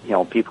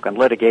people can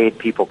litigate,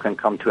 people can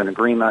come to an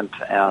agreement,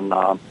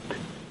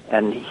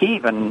 and he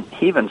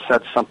even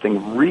said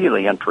something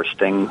really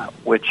interesting,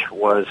 which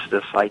was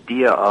this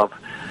idea of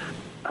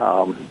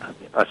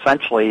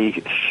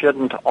essentially,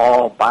 shouldn't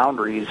all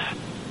boundaries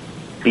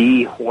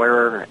be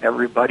where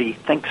everybody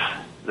thinks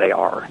they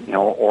are,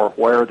 or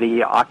where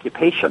the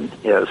occupation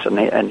is,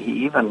 and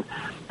he even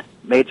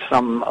made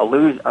some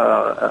alluded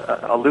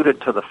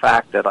to the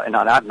fact that, and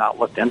I've not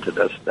looked into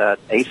this,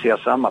 that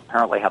ACSM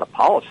apparently had a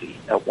policy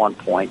at one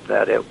point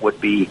that it would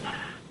be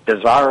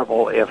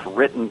desirable if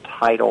written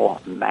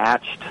title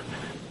matched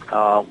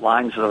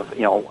lines of,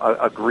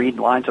 agreed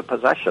lines of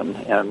possession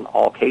in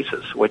all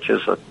cases, which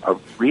is a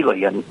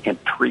really an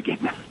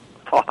intriguing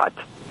thought.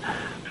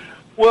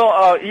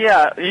 Well,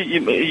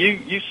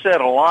 you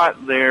said a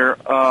lot there.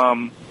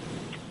 I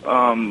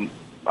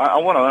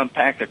want to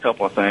unpack a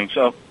couple of things.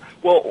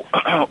 Well,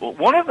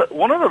 one of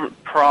the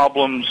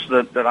problems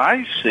that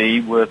I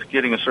see with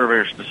getting a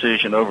surveyor's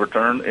decision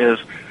overturned is,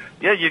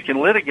 you can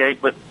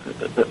litigate, but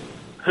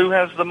who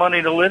has the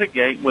money to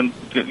litigate when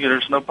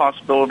there's no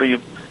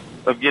possibility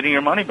of getting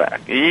your money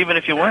back, even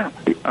if you win?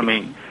 I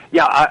mean,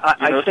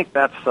 I think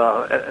that's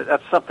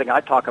something I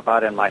talk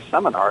about in my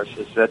seminars.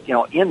 Is that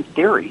in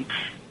theory,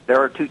 there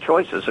are two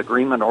choices: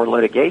 agreement or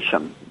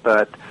litigation,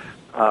 but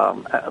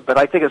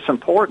I think it's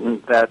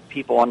important that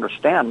people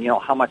understand,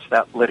 how much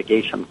that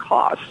litigation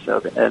costs.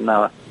 In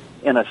a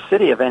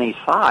city of any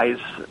size,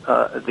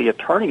 the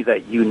attorney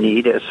that you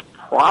need is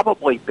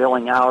probably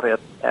billing out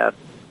at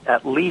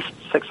least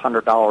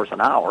 $600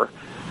 an hour,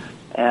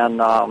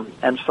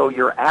 and so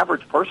your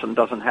average person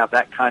doesn't have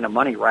that kind of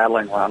money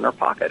rattling around their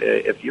pocket.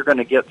 If you're going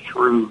to get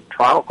through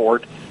trial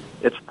court,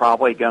 it's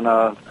probably going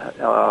to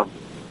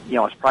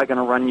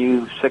run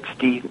you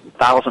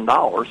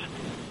 $60,000.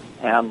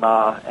 And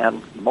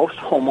most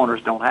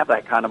homeowners don't have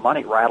that kind of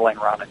money rattling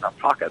around in their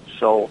pockets.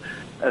 So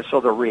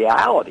the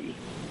reality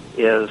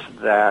is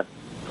that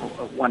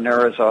when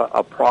there is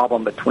a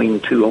problem between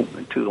two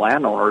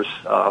landowners,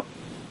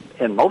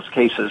 in most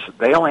cases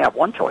they only have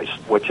one choice,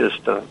 which is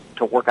to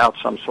work out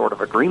some sort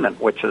of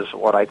agreement, which is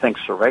what I think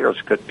surveyors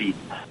could be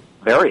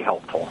very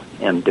helpful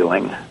in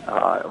doing,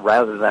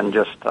 rather than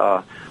just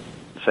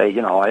say,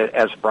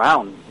 as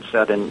Brown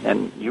said,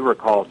 and you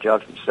recall,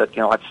 Jeff, he said,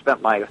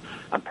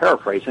 I'm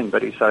paraphrasing,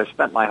 but he said, I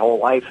spent my whole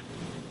life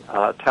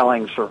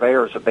telling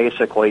surveyors to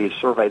basically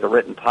survey the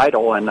written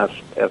title, and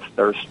if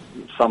there's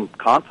some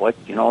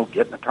conflict,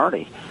 get an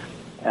attorney.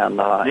 And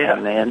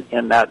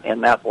in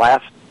that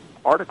last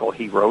article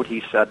he wrote,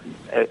 he said,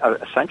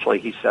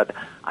 essentially,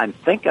 I'm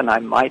thinking I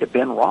might have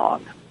been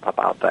wrong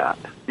about that.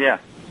 Yeah,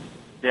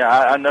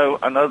 I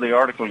know the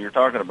article you're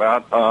talking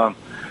about.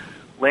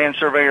 Land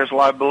surveyor's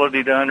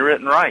liability to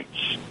underwritten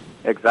rights.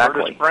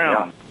 Exactly. Curtis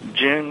Brown,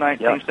 June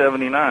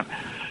 1979.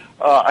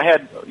 I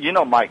had,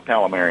 Mike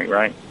Palomari,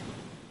 right?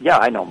 Yeah,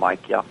 I know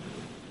Mike, yeah.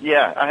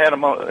 Yeah, I had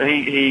him on,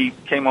 he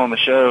came on the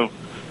show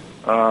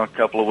a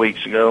couple of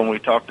weeks ago, and we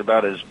talked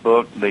about his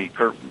book, the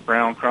Kurt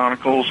Brown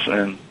Chronicles,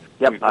 and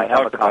we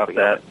talked about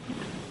that.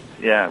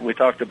 Yeah, we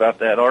talked about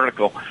that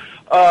article.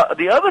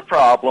 The other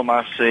problem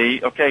I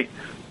see,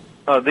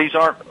 these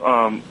aren't,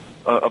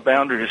 a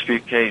boundary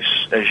dispute case,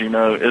 as you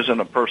know, isn't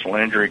a personal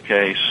injury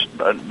case.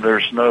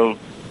 There's no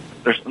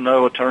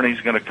attorney's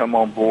going to come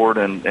on board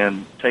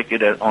and take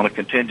it on a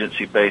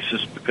contingency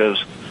basis,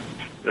 because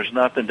there's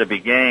nothing to be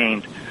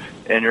gained,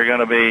 and so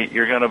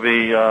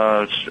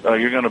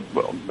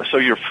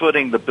you're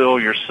footing the bill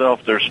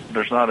yourself.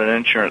 There's not an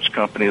insurance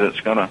company that's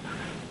going to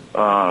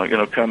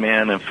come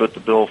in and foot the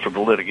bill for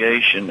the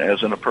litigation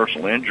as in a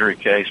personal injury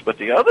case. But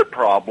the other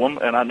problem,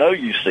 and I know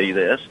you see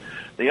this,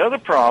 the other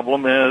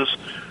problem is,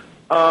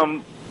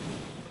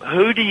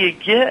 who do you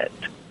get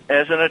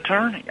as an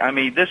attorney? I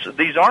mean,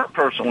 these aren't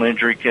personal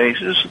injury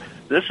cases.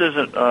 This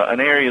isn't an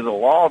area of the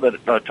law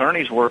that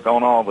attorneys work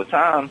on all the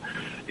time.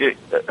 Who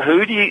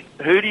are you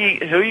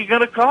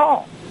going to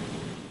call?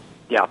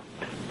 Yeah.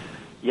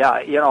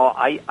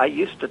 I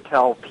used to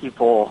tell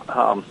people,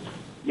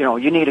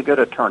 you need a good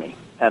attorney,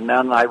 and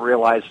then I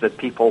realized that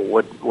people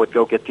would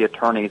go get the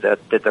attorney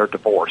that did their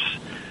divorce.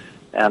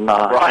 And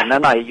right. And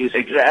then I used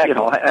exactly.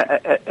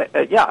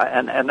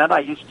 And then I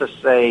used to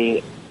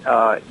say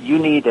you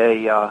need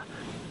a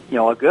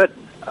good.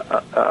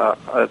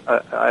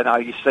 And I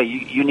used to say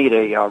you need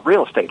a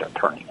real estate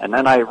attorney. And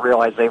then I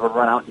realized they would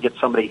run out and get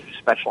somebody who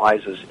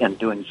specializes in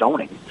doing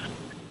zoning.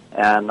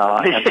 And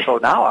so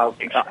now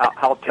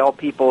I'll tell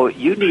people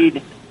you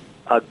need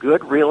a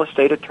good real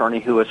estate attorney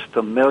who is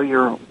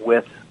familiar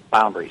with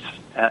boundaries.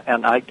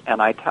 And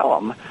I tell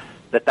them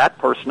that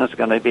person is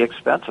going to be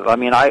expensive. I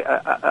mean,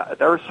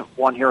 there's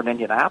one here in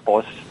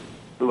Indianapolis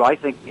who I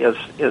think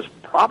is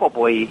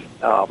probably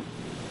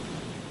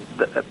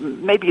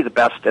maybe the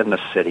best in the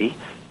city,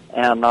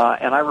 and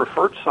I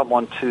referred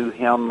someone to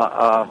him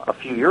a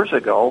few years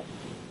ago,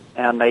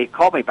 and they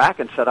called me back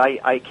and said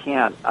I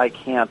can't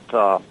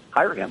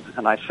hire him,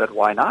 and I said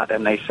why not?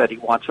 And they said he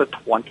wants a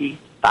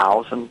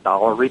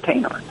 $20,000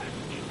 retainer.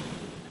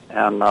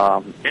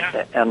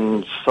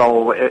 And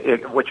so,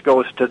 which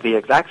goes to the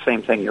exact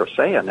same thing you're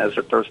saying, is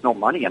that there's no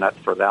money in it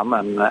for them,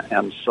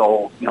 and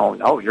so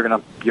no, you're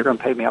gonna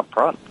pay me up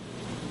front.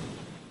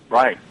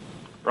 Right,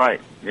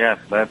 yeah,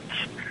 that's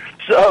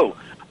so.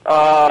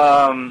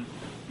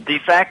 De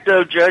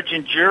facto judge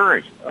and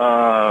jury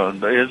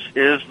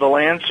is the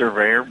land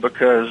surveyor,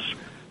 because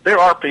there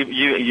are people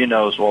you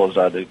know as well as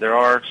I do. There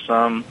are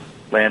some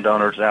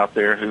landowners out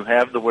there who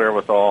have the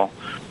wherewithal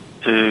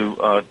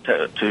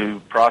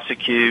to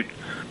prosecute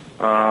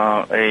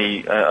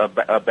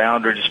a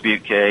boundary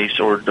dispute case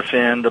or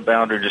defend a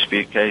boundary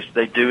dispute case.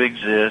 They do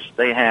exist.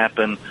 They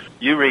happen.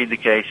 You read the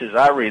cases.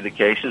 I read the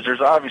cases.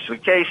 There's obviously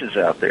cases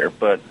out there,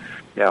 but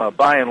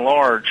by and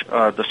large,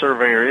 the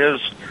surveyor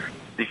is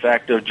de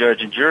facto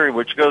judge and jury,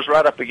 which goes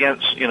right up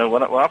against,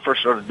 when I first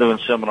started doing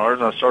seminars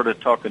and I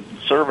started talking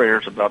to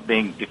surveyors about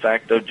being de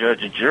facto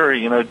judge and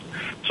jury,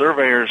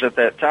 surveyors at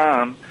that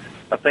time,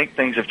 I think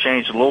things have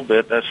changed a little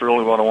bit. That's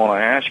really what I want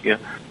to ask you.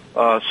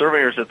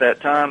 Surveyors at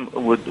that time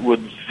would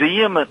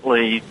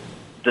vehemently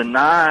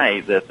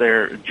deny that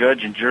they're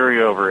judge and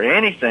jury over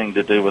anything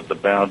to do with the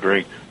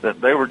boundary,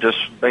 that they were just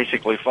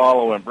basically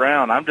following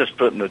Brown. I'm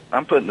putting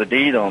the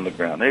deed on the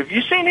ground. Have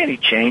you seen any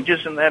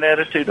changes in that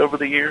attitude over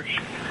the years?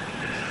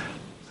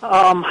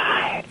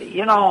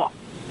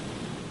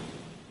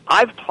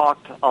 I've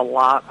talked a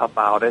lot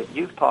about it.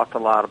 You've talked a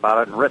lot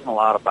about it and written a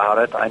lot about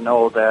it. I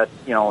know that,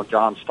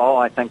 John Stahl,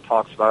 I think,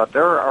 talks about it.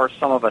 There are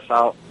some of us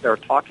out there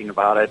talking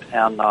about it.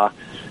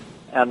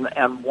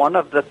 And one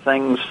of the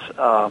things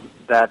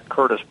that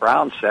Curtis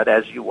Brown said,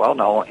 as you well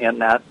know, in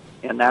that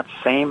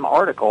same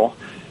article,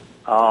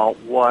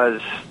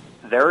 was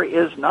there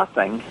is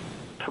nothing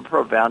to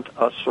prevent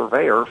a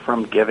surveyor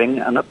from giving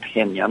an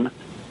opinion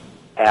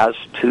as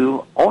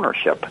to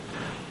ownership.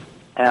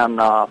 And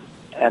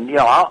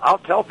I'll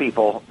tell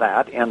people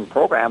that in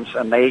programs,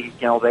 and they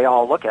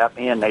all look at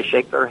me and they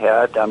shake their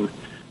head. And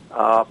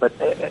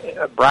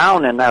but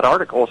Brown in that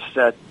article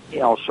said,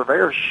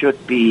 surveyors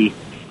should be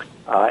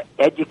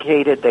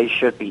educated. They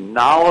should be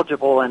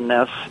knowledgeable in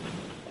this.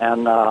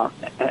 And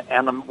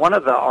one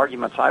of the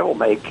arguments I will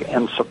make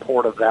in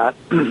support of that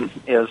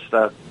is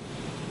that,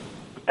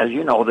 as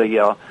you know,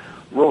 the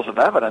rules of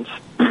evidence,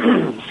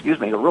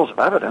 the rules of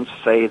evidence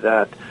say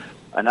that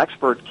an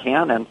expert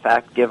can, in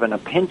fact, give an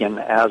opinion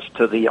as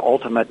to the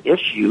ultimate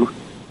issue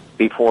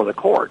before the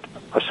court,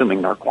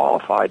 assuming they're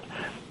qualified.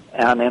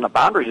 And in a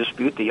boundary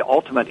dispute, the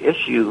ultimate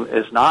issue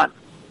is not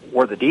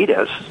where the deed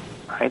is,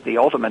 right? The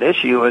ultimate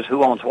issue is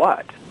who owns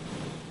what.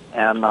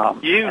 And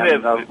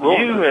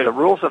the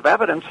rules of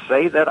evidence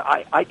say that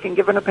I can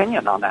give an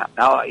opinion on that.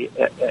 Now,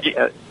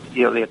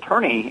 the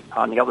attorney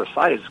on the other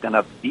side is going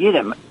to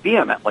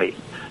vehemently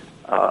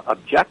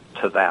object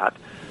to that.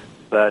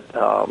 But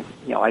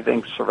I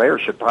think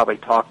surveyors should probably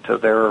talk to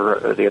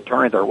the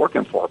attorney they're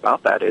working for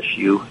about that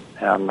issue.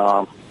 And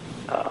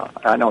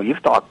I know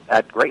you've talked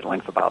at great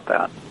length about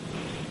that.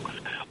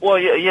 Well,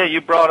 yeah, you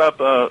brought up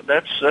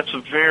that's a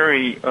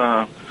very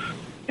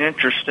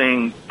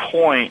interesting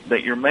point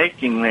that you're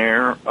making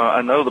there.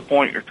 I know the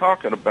point you're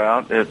talking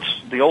about.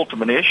 It's the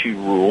ultimate issue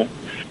rule,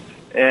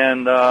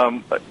 and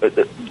the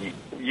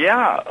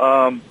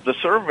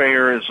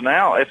surveyor is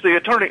now. If the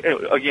attorney,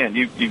 again,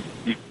 you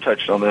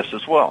touched on this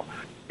as well.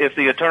 If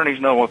the attorneys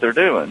know what they're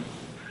doing,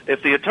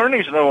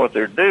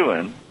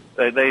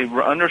 they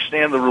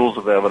understand the rules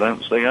of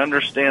evidence. They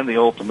understand the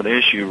ultimate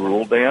issue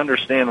rule. They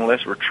understand,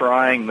 unless we're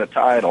trying the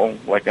title,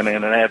 like in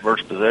an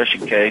adverse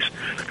possession case,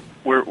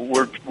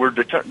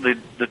 the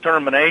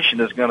determination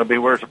is going to be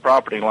where's the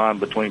property line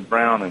between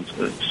Brown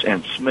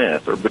and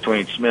Smith, or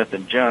between Smith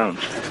and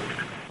Jones.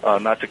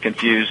 Not to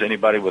confuse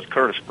anybody with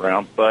Curtis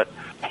Brown, but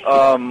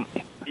so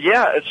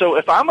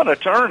if I'm an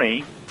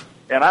attorney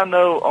and I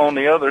know on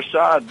the other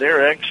side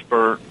their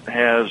expert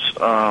has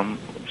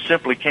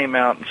simply came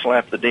out and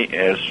slapped the deed,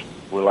 as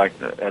I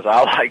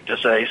like to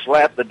say,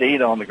 slapped the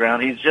deed on the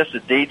ground. He's just a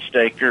deed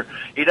staker.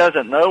 He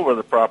doesn't know where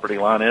the property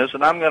line is,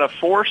 and I'm going to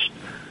force,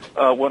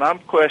 when I'm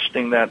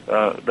questioning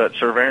that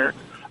surveyor,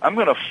 I'm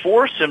going to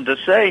force him to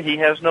say he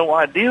has no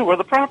idea where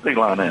the property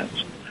line is.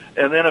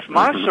 And then if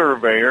my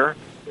surveyor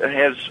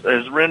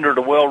has rendered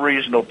a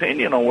well-reasoned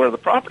opinion on where the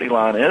property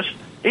line is,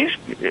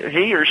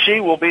 he or she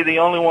will be the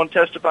only one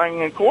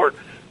testifying in court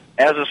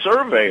as a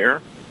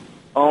surveyor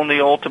on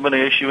the ultimate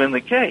issue in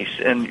the case,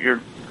 and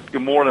you're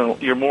more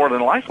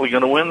than likely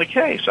going to win the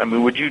case. I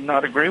mean, would you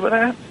not agree with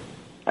that?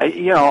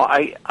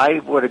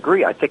 I would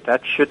agree. I think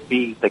that should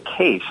be the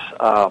case.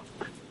 A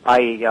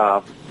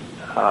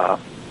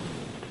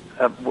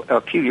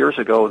few years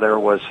ago, there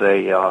was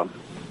a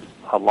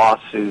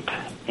lawsuit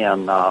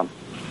in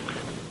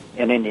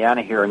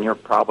Indiana here, and you're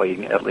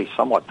probably at least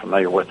somewhat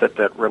familiar with it,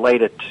 that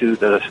related to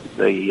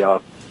the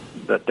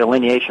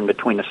delineation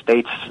between the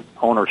state's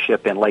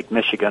ownership in Lake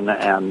Michigan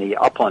and the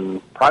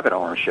upland private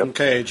ownership.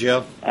 Okay,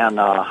 Jeff. And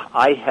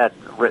I had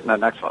written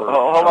an expert.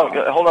 Hold on,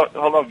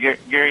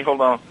 Gary.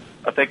 Hold on.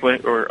 I think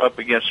we're up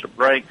against a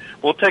break.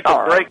 We'll take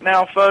a break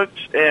now, folks,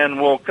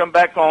 and we'll come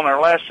back on our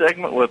last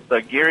segment with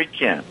Gary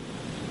Kent.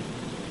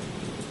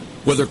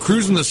 Whether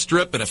cruising the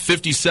Strip in a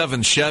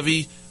 57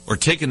 Chevy or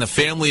taking the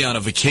family on a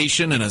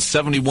vacation in a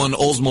 71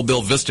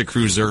 Oldsmobile Vista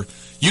Cruiser,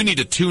 you need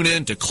to tune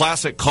in to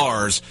Classic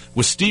Cars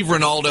with Steve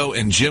Ronaldo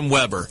and Jim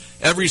Weber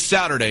every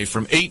Saturday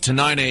from 8 to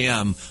 9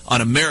 a.m. on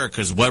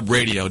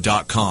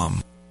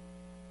americaswebradio.com.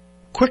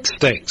 Quick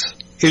Stakes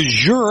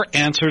is your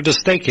answer to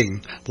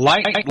staking.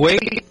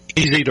 Lightweight,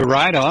 easy to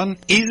ride on,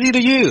 easy to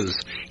use,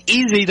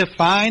 easy to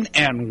find,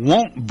 and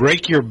won't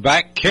break your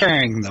back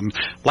carrying them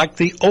like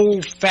the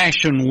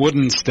old-fashioned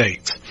wooden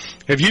stakes.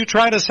 Have you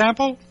tried a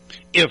sample?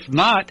 If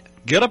not,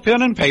 get a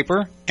pen and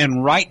paper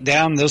and write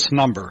down this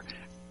number,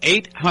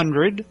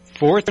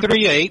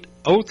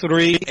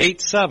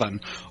 800-438-0387,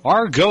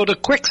 or go to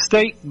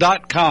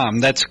quickstake.com.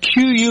 That's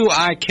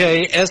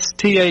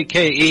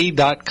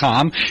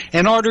QUIKSTAKE.com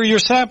and order your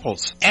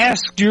samples.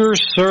 Ask your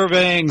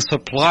surveying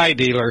supply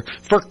dealer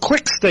for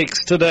Quick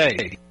Stakes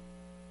today.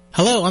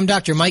 Hello, I'm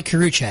Dr. Mike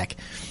Karuchak.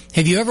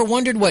 Have you ever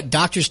wondered what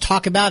doctors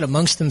talk about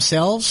amongst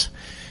themselves?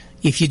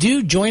 If you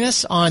do, join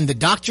us on the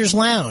Doctor's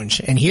Lounge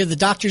and hear the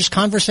doctors'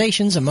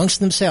 conversations amongst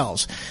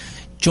themselves.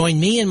 Join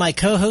me and my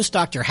co-host,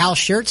 Dr. Hal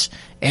Schertz,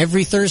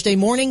 every Thursday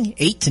morning,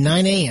 8 to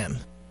 9 a.m.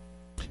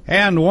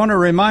 And want to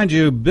remind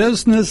you,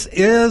 business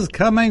is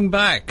coming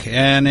back.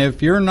 And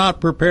if you're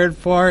not prepared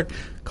for it,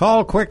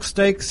 call Quick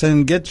Stakes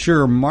and get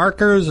your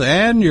markers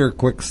and your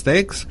Quick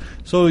Stakes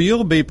so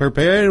you'll be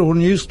prepared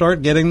when you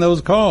start getting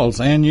those calls.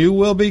 And you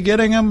will be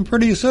getting them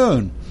pretty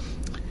soon.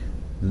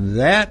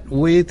 That,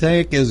 we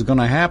think, is going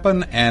to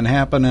happen and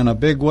happen in a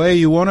big way.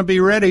 You want to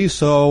be ready,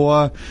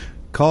 so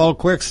call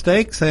Quick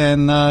Stakes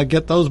and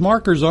get those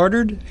markers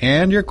ordered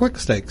and your Quick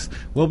Stakes.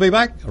 We'll be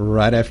back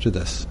right after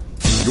this.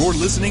 You're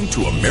listening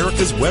to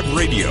America's Web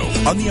Radio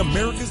on the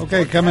America's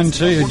Okay, coming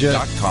to you,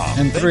 Jeff.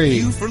 In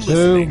 3,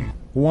 2,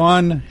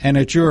 1, and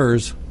it's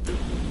yours.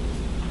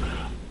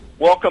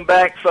 Welcome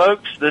back,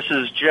 folks. This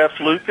is Jeff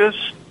Lucas,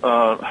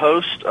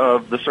 host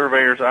of the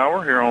Surveyor's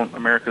Hour here on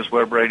America's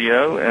Web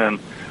Radio, and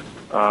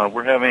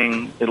we're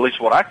having at least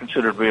what I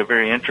consider to be a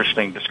very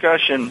interesting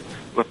discussion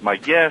with my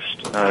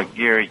guest,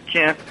 Gary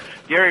Kent.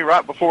 Gary,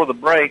 right before the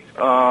break,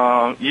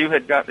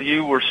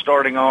 you were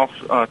starting off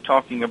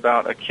talking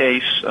about a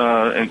case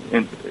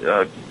in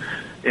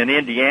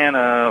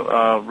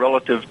Indiana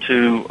relative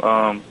to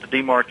the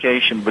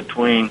demarcation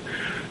between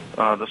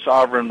the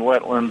sovereign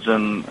wetlands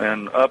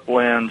and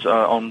uplands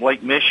on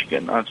Lake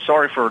Michigan. I'm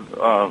sorry for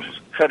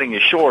cutting you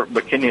short,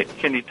 but can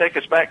you take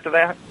us back to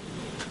that?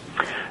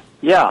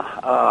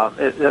 Yeah,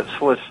 this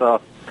was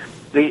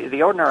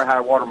the ordinary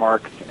high water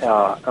mark,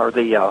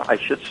 I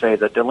should say,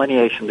 the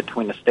delineation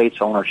between the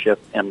state's ownership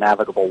in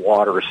navigable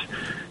waters.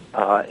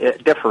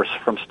 It differs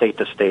from state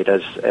to state,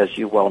 as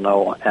you well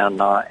know,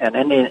 and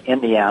in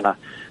Indiana,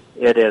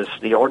 it is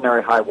the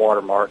ordinary high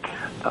water mark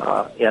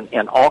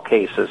in all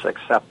cases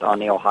except on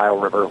the Ohio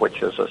River,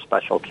 which is a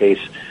special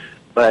case.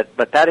 But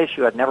that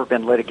issue had never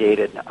been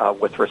litigated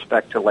with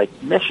respect to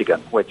Lake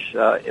Michigan, which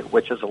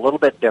is a little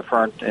bit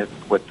different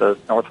with the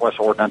Northwest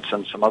Ordinance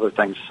and some other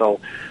things. So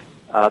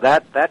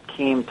that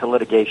came to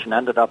litigation,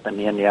 ended up in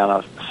the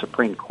Indiana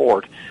Supreme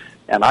Court,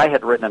 and I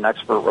had written an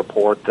expert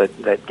report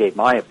that gave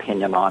my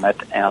opinion on it,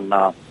 and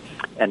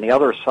the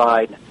other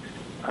side,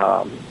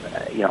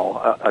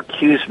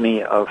 accused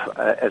me of,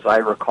 as I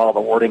recall,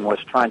 the wording was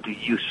trying to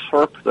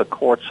usurp the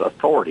court's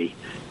authority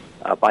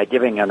by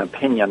giving an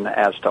opinion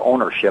as to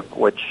ownership,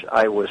 which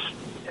it was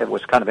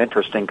kind of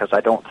interesting because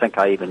I don't think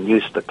I even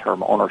used the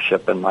term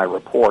ownership in my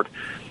report.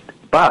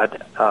 But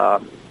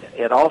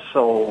it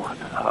also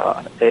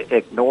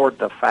ignored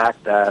the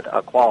fact that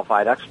a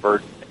qualified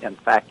expert, in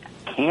fact,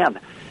 can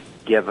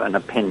give an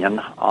opinion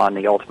on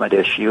the ultimate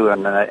issue,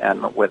 and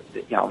with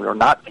we're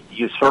not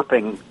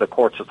usurping the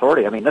court's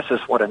authority. I mean, this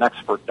is what an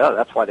expert does.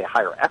 That's why they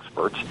hire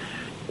experts,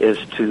 is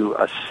to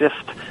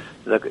assist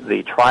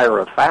the trier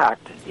of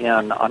fact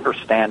in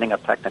understanding a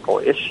technical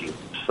issue.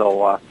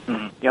 So,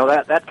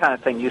 that kind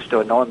of thing used to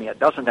annoy me. It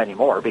doesn't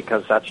anymore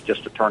because that's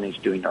just attorneys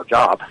doing their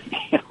job,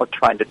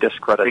 trying to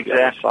discredit the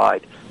other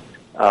side.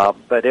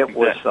 But it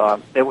was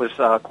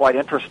quite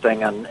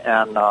interesting and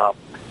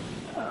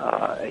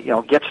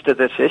gets to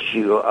this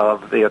issue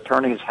of the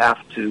attorneys have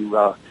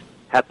to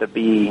have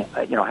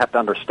to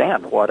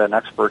understand what an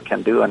expert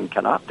can do and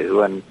cannot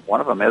do, and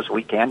one of them is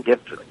we can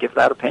give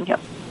that opinion.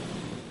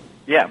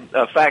 Yeah,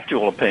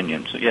 factual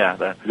opinions.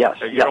 Yeah, yes.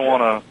 You don't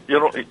want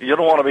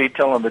to be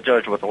telling the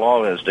judge what the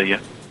law is, do you?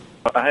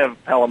 I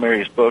have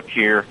Palomary's book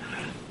here,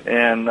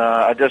 and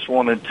I just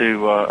wanted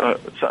to.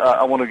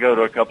 I want to go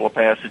to a couple of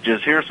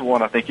passages. Here's the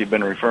one I think you've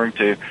been referring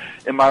to.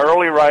 In my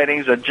early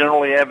writings, I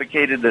generally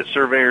advocated that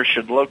surveyors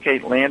should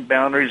locate land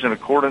boundaries in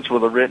accordance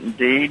with a written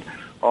deed.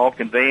 All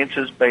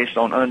conveyances based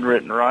on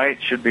unwritten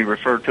rights should be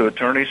referred to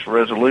attorneys for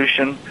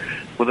resolution.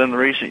 Within the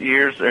recent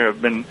years, there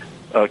have been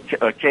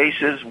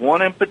cases,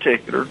 one in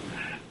particular,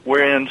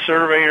 wherein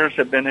surveyors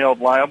have been held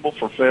liable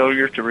for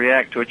failure to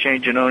react to a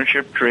change in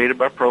ownership created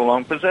by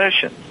prolonged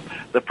possession.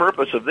 The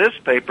purpose of this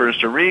paper is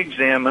to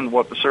re-examine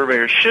what the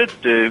surveyor should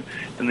do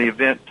in the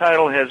event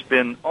title has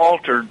been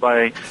altered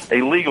by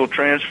a legal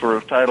transfer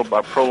of title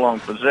by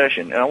prolonged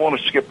possession. And I want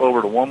to skip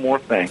over to one more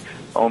thing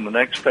on the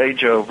next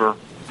page over.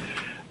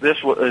 This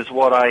is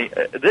what I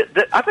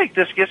think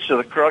this gets to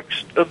the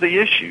crux of the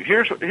issue.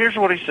 Here's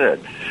what he said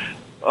in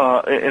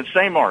the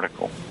same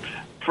article.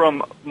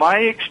 From my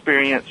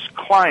experience,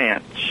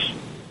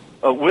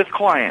 with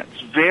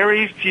clients,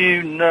 very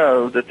few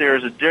know that there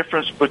is a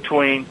difference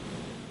between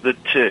the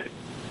two.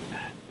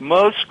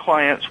 Most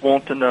clients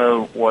want to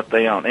know what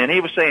they own. And he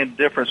was saying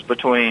difference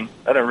between,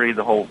 I didn't read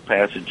the whole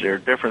passage there,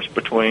 difference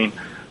between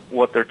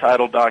what their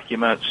title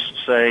documents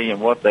say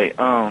and what they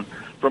own.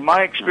 From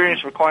my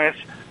experience with clients,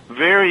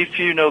 very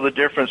few know the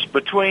difference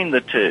between the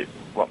two,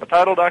 what my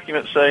title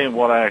documents say and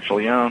what I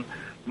actually own.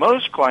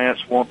 Most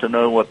clients want to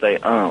know what they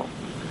own.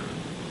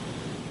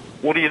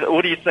 What do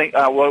you think?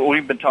 Well,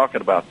 we've been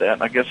talking about that,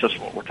 and I guess that's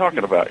what we're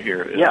talking about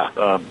here.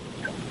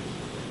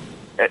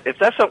 If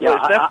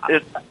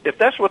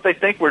that's what they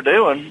think we're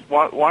doing,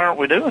 why aren't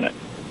we doing it?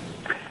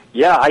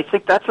 Yeah, I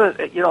think that's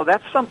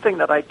something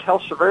that I tell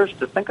surveyors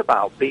to think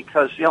about,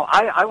 because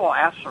I will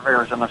ask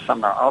surveyors in a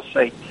seminar. I'll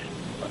say,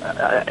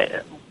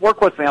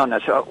 work with me on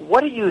this.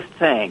 What do you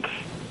think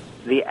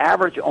the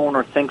average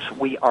owner thinks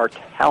we are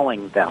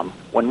telling them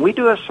when we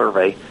do a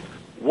survey?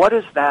 What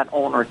does that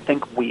owner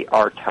think we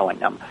are telling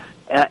them?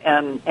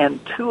 And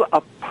to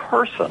a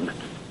person,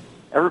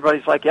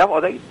 everybody's like, yeah,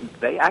 well,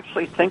 they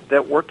actually think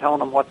that we're telling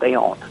them what they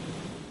own.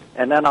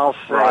 And then I'll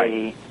say,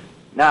 right.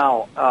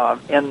 Now,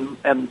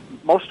 and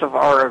most of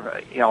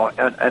our,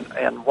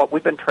 and what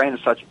we've been trained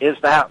as such, is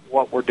that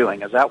what we're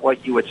doing? Is that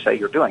what you would say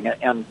you're doing?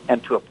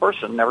 And to a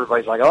person,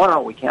 everybody's like, oh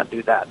no, we can't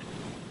do that.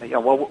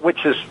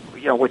 Which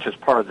is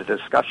part of the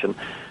discussion.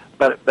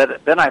 But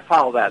then I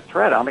follow that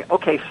thread. I mean,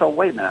 okay, so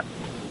wait a minute.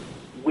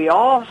 We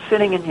all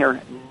sitting in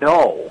here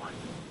know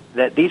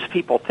that these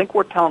people think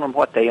we're telling them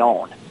what they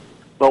own,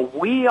 but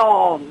we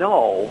all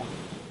know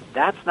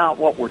that's not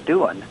what we're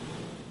doing.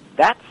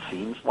 That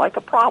seems like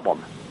a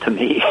problem to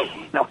me,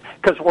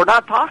 because we're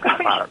not talking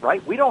about it,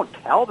 right? We don't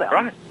tell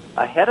them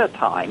ahead of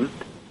time,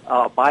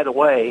 by the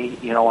way,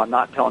 I'm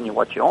not telling you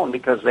what you own,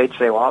 because they'd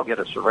say, well, I'll get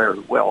a surveyor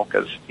who will,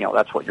 because,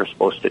 that's what you're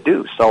supposed to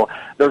do. So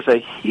there's a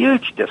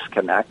huge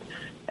disconnect,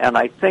 and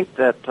I think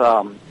that,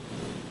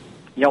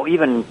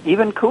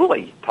 even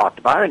Cooley talked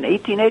about it. In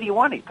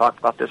 1881, he talked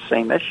about this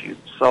same issue.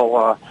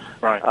 So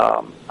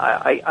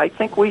I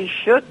think we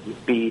should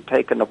be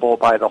taking the bull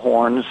by the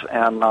horns,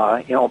 and,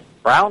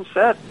 Brown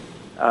said,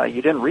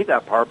 you didn't read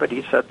that part, but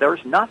he said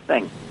there's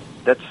nothing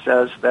that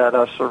says that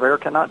a surveyor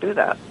cannot do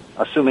that,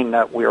 assuming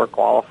that we are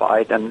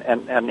qualified.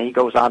 And he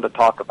goes on to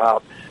talk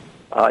about,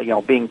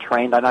 being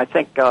trained. And I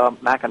think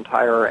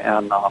McIntyre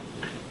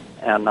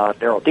and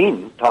Darrell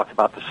Dean talked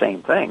about the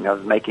same thing,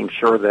 of making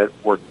sure that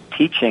we're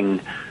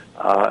teaching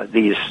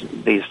these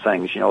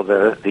things.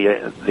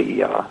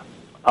 The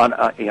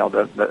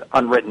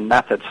unwritten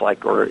methods,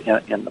 like are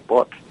in the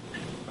book,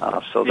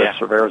 so that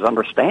surveyors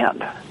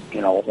understand,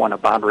 when a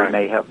boundary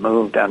may have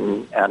moved,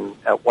 and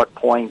at what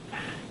point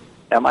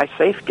am I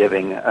safe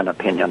giving an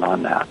opinion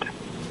on that.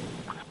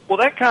 Well,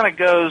 that kind of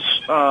goes.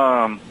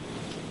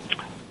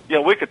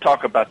 We could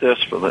talk about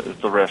this for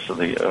the rest of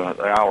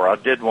the hour. I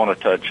did want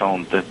to touch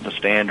on the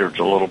standards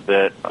a little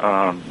bit.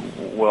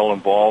 Well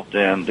involved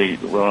in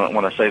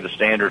when I say the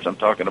standards, I'm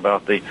talking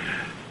about the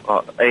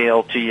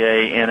ALTA,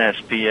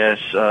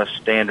 NSPS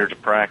standards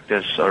of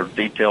practice, or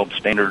detailed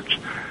standards.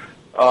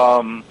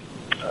 But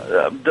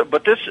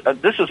this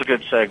is a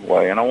good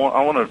segue, and I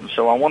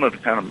wanted to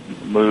kind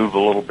of move a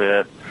little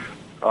bit,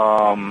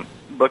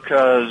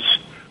 because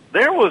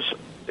there was.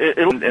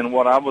 In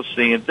what I was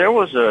seeing, there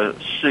was a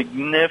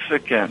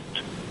significant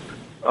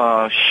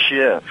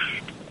shift.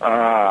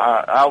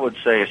 I would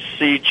say a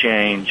sea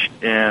change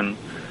in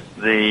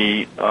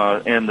the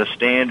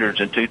standards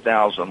in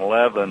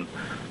 2011,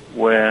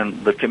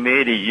 when the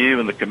committee, you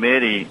and the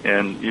committee,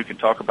 and you can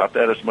talk about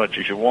that as much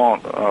as you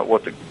want,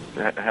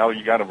 how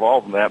you got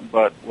involved in that,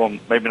 but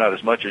maybe not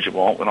as much as you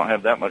want. We don't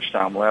have that much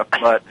time left,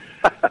 but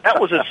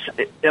that was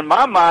in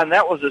my mind,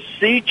 that was a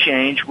sea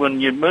change when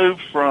you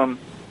moved from.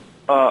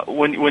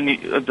 When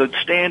the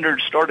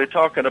standards started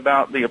talking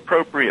about the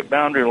appropriate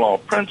boundary law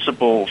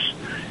principles,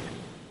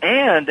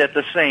 and at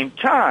the same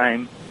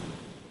time,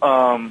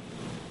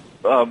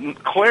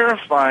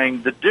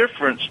 clarifying the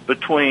difference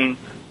between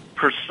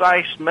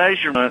precise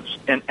measurements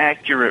and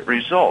accurate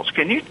results.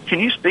 Can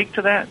you speak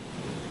to that?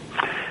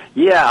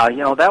 Yeah,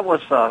 that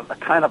was a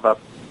kind of a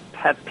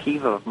pet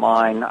peeve of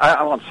mine.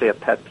 I won't say a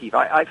pet peeve.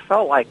 I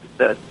felt like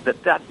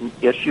that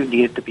issue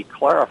needed to be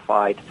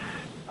clarified,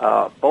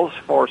 both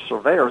for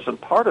surveyors, and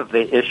part of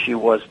the issue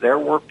was there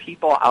were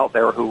people out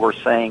there who were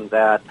saying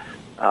that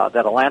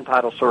a land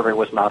title survey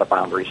was not a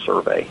boundary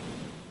survey.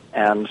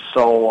 And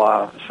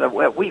so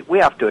we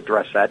have to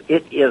address that.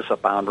 It is a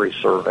boundary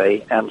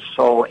survey, and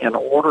so in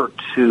order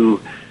to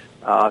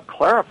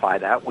clarify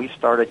that, we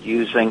started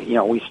using,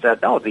 we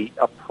said, no, the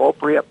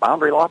appropriate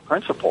boundary law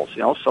principles,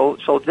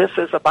 so this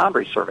is a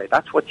boundary survey.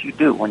 That's what you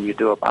do when you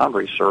do a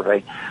boundary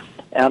survey.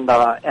 And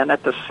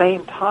at the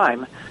same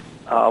time,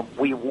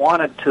 we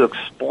wanted to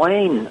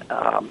explain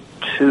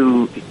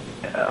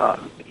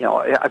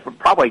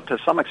probably to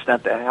some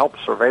extent to help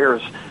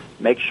surveyors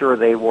make sure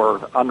they were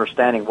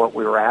understanding what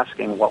we were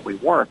asking, what we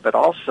weren't, but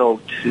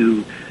also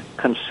to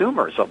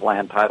consumers of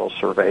land title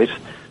surveys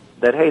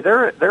that, hey,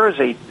 there's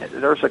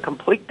a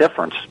complete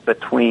difference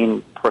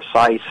between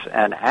precise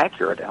and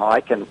accurate.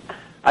 I can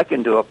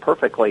do a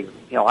perfectly,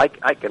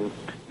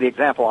 the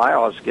example I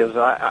always give is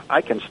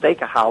I can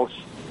stake a house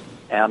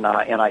and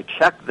I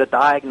check the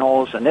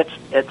diagonals and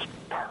it's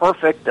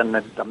perfect and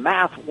the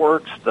math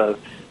works, the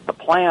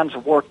plans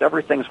worked,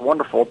 everything's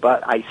wonderful,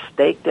 but I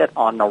staked it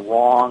on the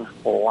wrong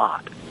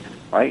lot,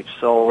 right?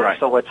 So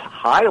it's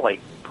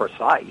highly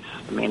precise.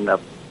 I mean,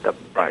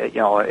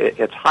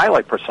 it's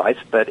highly precise,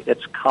 but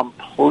it's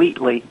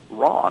completely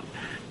wrong.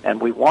 And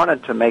we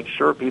wanted to make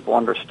sure people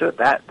understood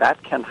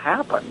that can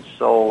happen.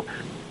 So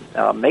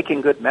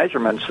making good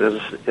measurements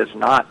is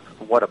not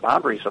what a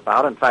boundary is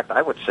about. In fact,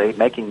 I would say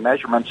making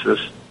measurements is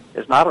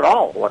not at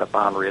all what a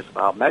boundary is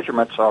about.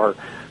 Measurements are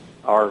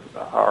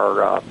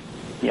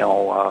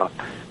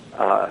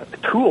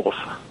tools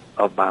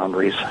of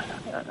boundaries,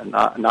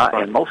 not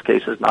in most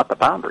cases, not the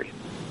boundary.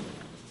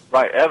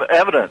 Right,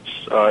 evidence.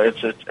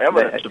 It's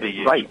evidence to be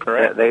used. Right,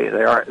 correct? They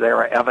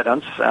are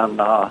evidence,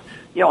 and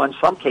in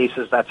some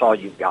cases that's all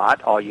you've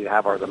got. All you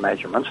have are the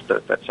measurements.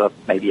 That's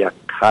maybe a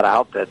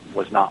cutout that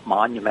was not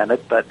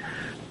monumented, but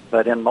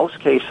in most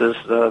cases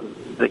the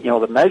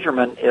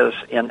measurement is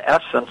in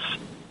essence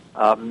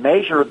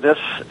measure this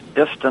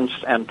distance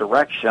and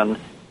direction,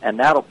 and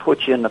that'll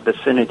put you in the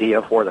vicinity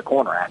of where the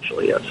corner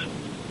actually is.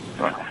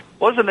 Right.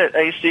 Wasn't it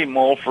A.C.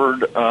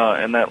 Mulford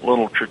in that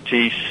little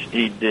treatise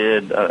he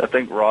did? I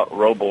think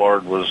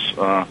Robillard was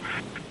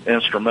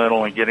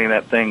instrumental in getting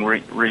that thing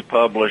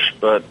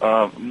republished. But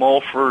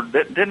Mulford,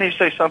 didn't he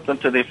say something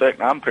to the effect,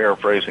 I'm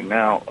paraphrasing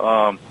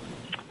now,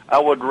 I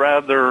would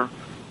rather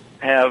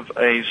have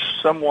a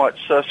somewhat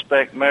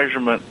suspect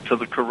measurement to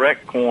the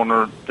correct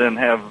corner than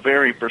have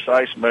very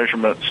precise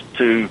measurements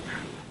to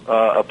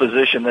a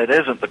position that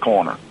isn't the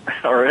corner,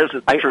 or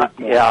isn't the true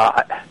corner.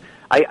 Yeah,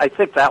 I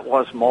think that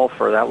was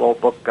Mulford, that little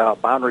book,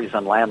 Boundaries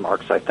and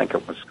Landmarks, I think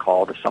it was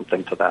called, or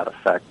something to that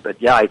effect.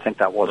 But, yeah, I think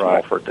that was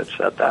Mulford that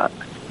said that.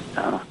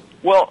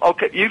 Well,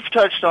 okay, you've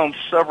touched on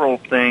several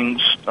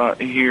things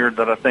here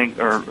that I think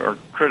are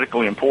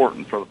critically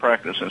important for the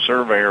practicing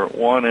surveyor.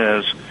 One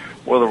is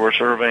whether we're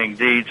surveying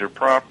deeds or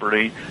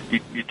property.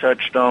 You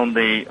touched on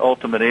the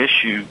ultimate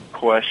issue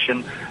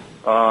question,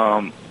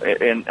 and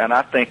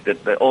I think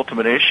that the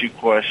ultimate issue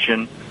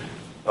question,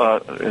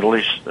 at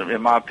least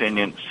in my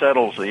opinion,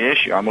 settles the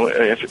issue. I mean,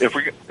 if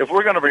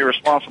we're going to be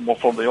responsible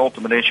for the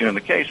ultimate issue in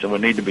the case, then we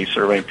need to be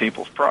surveying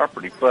people's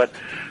property. But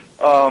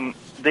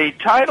the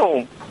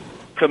title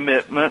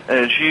commitment,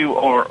 as you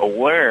are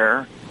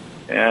aware,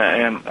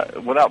 and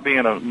without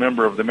being a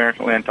member of the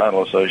American Land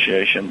Title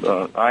Association,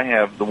 I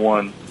have the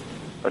one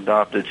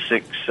adopted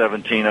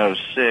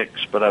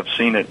 6/1706, but I've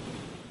seen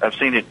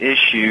it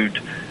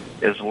issued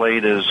as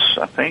late as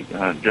I think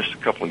just a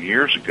couple of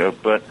years ago.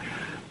 But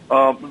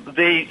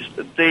there's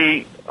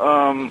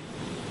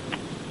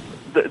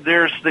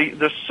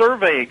the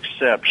survey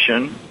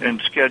exception in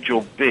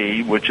Schedule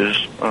B, which is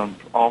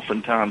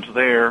oftentimes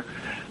there,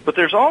 but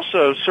there's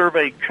also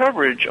survey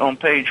coverage on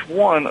page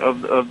 1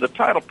 of the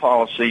title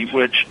policy,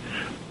 which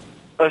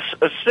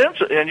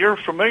essentially, and you're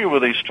familiar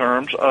with these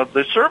terms,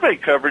 the survey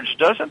coverage,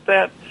 doesn't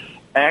that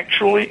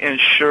actually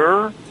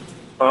ensure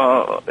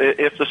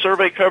if the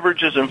survey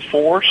coverage is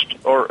enforced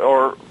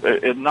or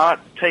not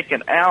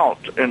taken out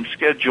in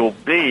Schedule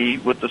B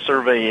with the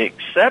survey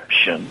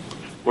exception,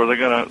 where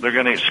they're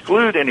gonna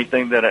exclude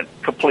anything that a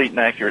complete and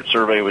accurate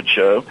survey would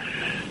show?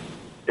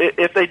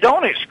 If they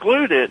don't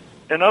exclude it,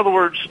 in other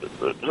words,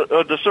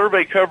 the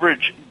survey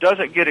coverage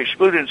doesn't get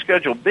excluded in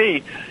Schedule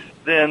B,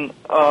 then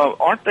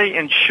aren't they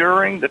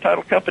insuring, the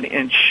title company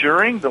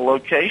insuring the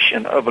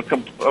location of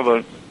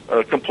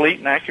a complete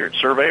and accurate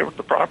survey of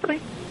the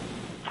property?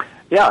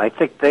 Yeah, I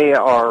think they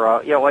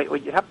are.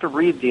 You have to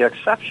read the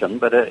exception,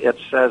 but it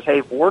says,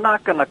 hey, we're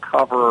not going to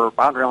cover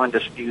boundary line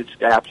disputes,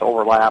 gaps,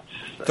 overlaps,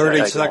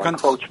 30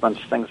 seconds, encroachments,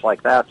 things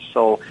like that.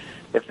 So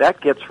if that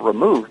gets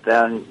removed,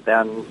 then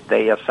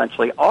they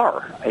essentially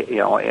are,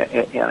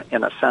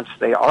 in a sense,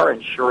 they are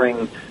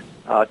insuring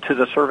to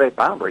the survey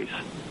boundaries.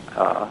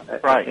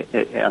 Right.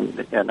 And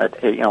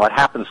it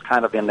happens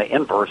kind of in the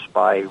inverse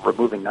by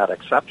removing that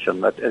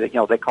exception that,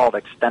 they call it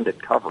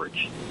extended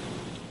coverage.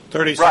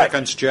 30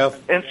 seconds,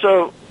 Jeff. And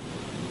so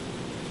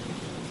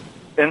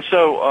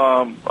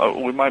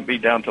we might be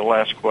down to the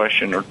last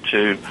question or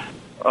two.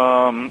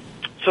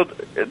 So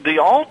the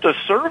ALTA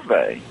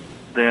survey,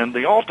 then,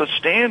 the ALTA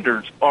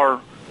standards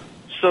are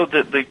so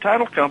that the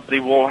title company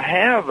will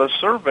have a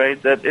survey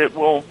that it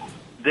will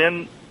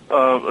then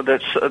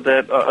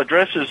that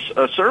addresses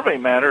survey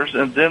matters,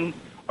 and then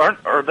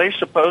are they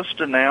supposed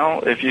to now,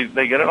 if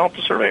they get an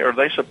ALTA survey, are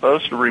they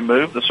supposed to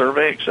remove the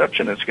survey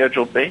exception in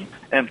Schedule B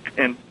and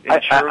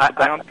ensure the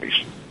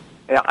boundaries?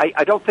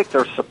 I don't think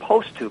they're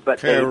supposed to, but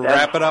they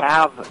then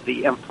have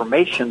the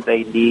information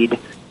they need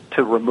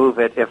to remove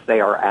it if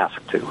they are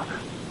asked to.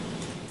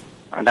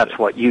 And that's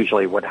what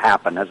usually would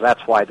happen, is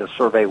that's why the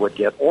survey would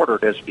get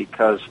ordered, is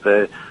because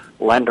the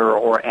lender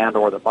or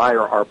the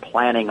buyer are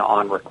planning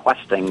on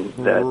requesting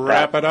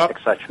that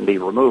exception be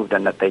removed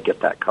and that they get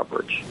that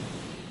coverage.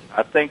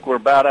 I think we're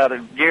about out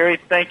of... Gary,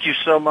 thank you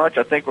so much.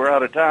 I think we're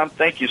out of time.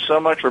 Thank you so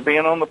much for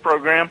being on the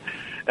program,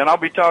 and I'll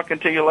be talking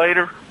to you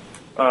later.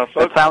 Folks,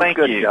 that sounds thank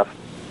good, you. Jeff.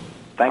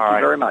 Thank you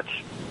very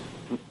much.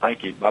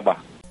 Thank you. Bye-bye.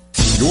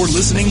 You're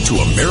listening to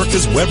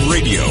America's Web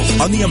Radio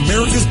on the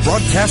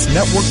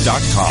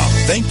AmericasBroadcastNetwork.com.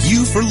 Thank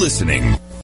you for listening.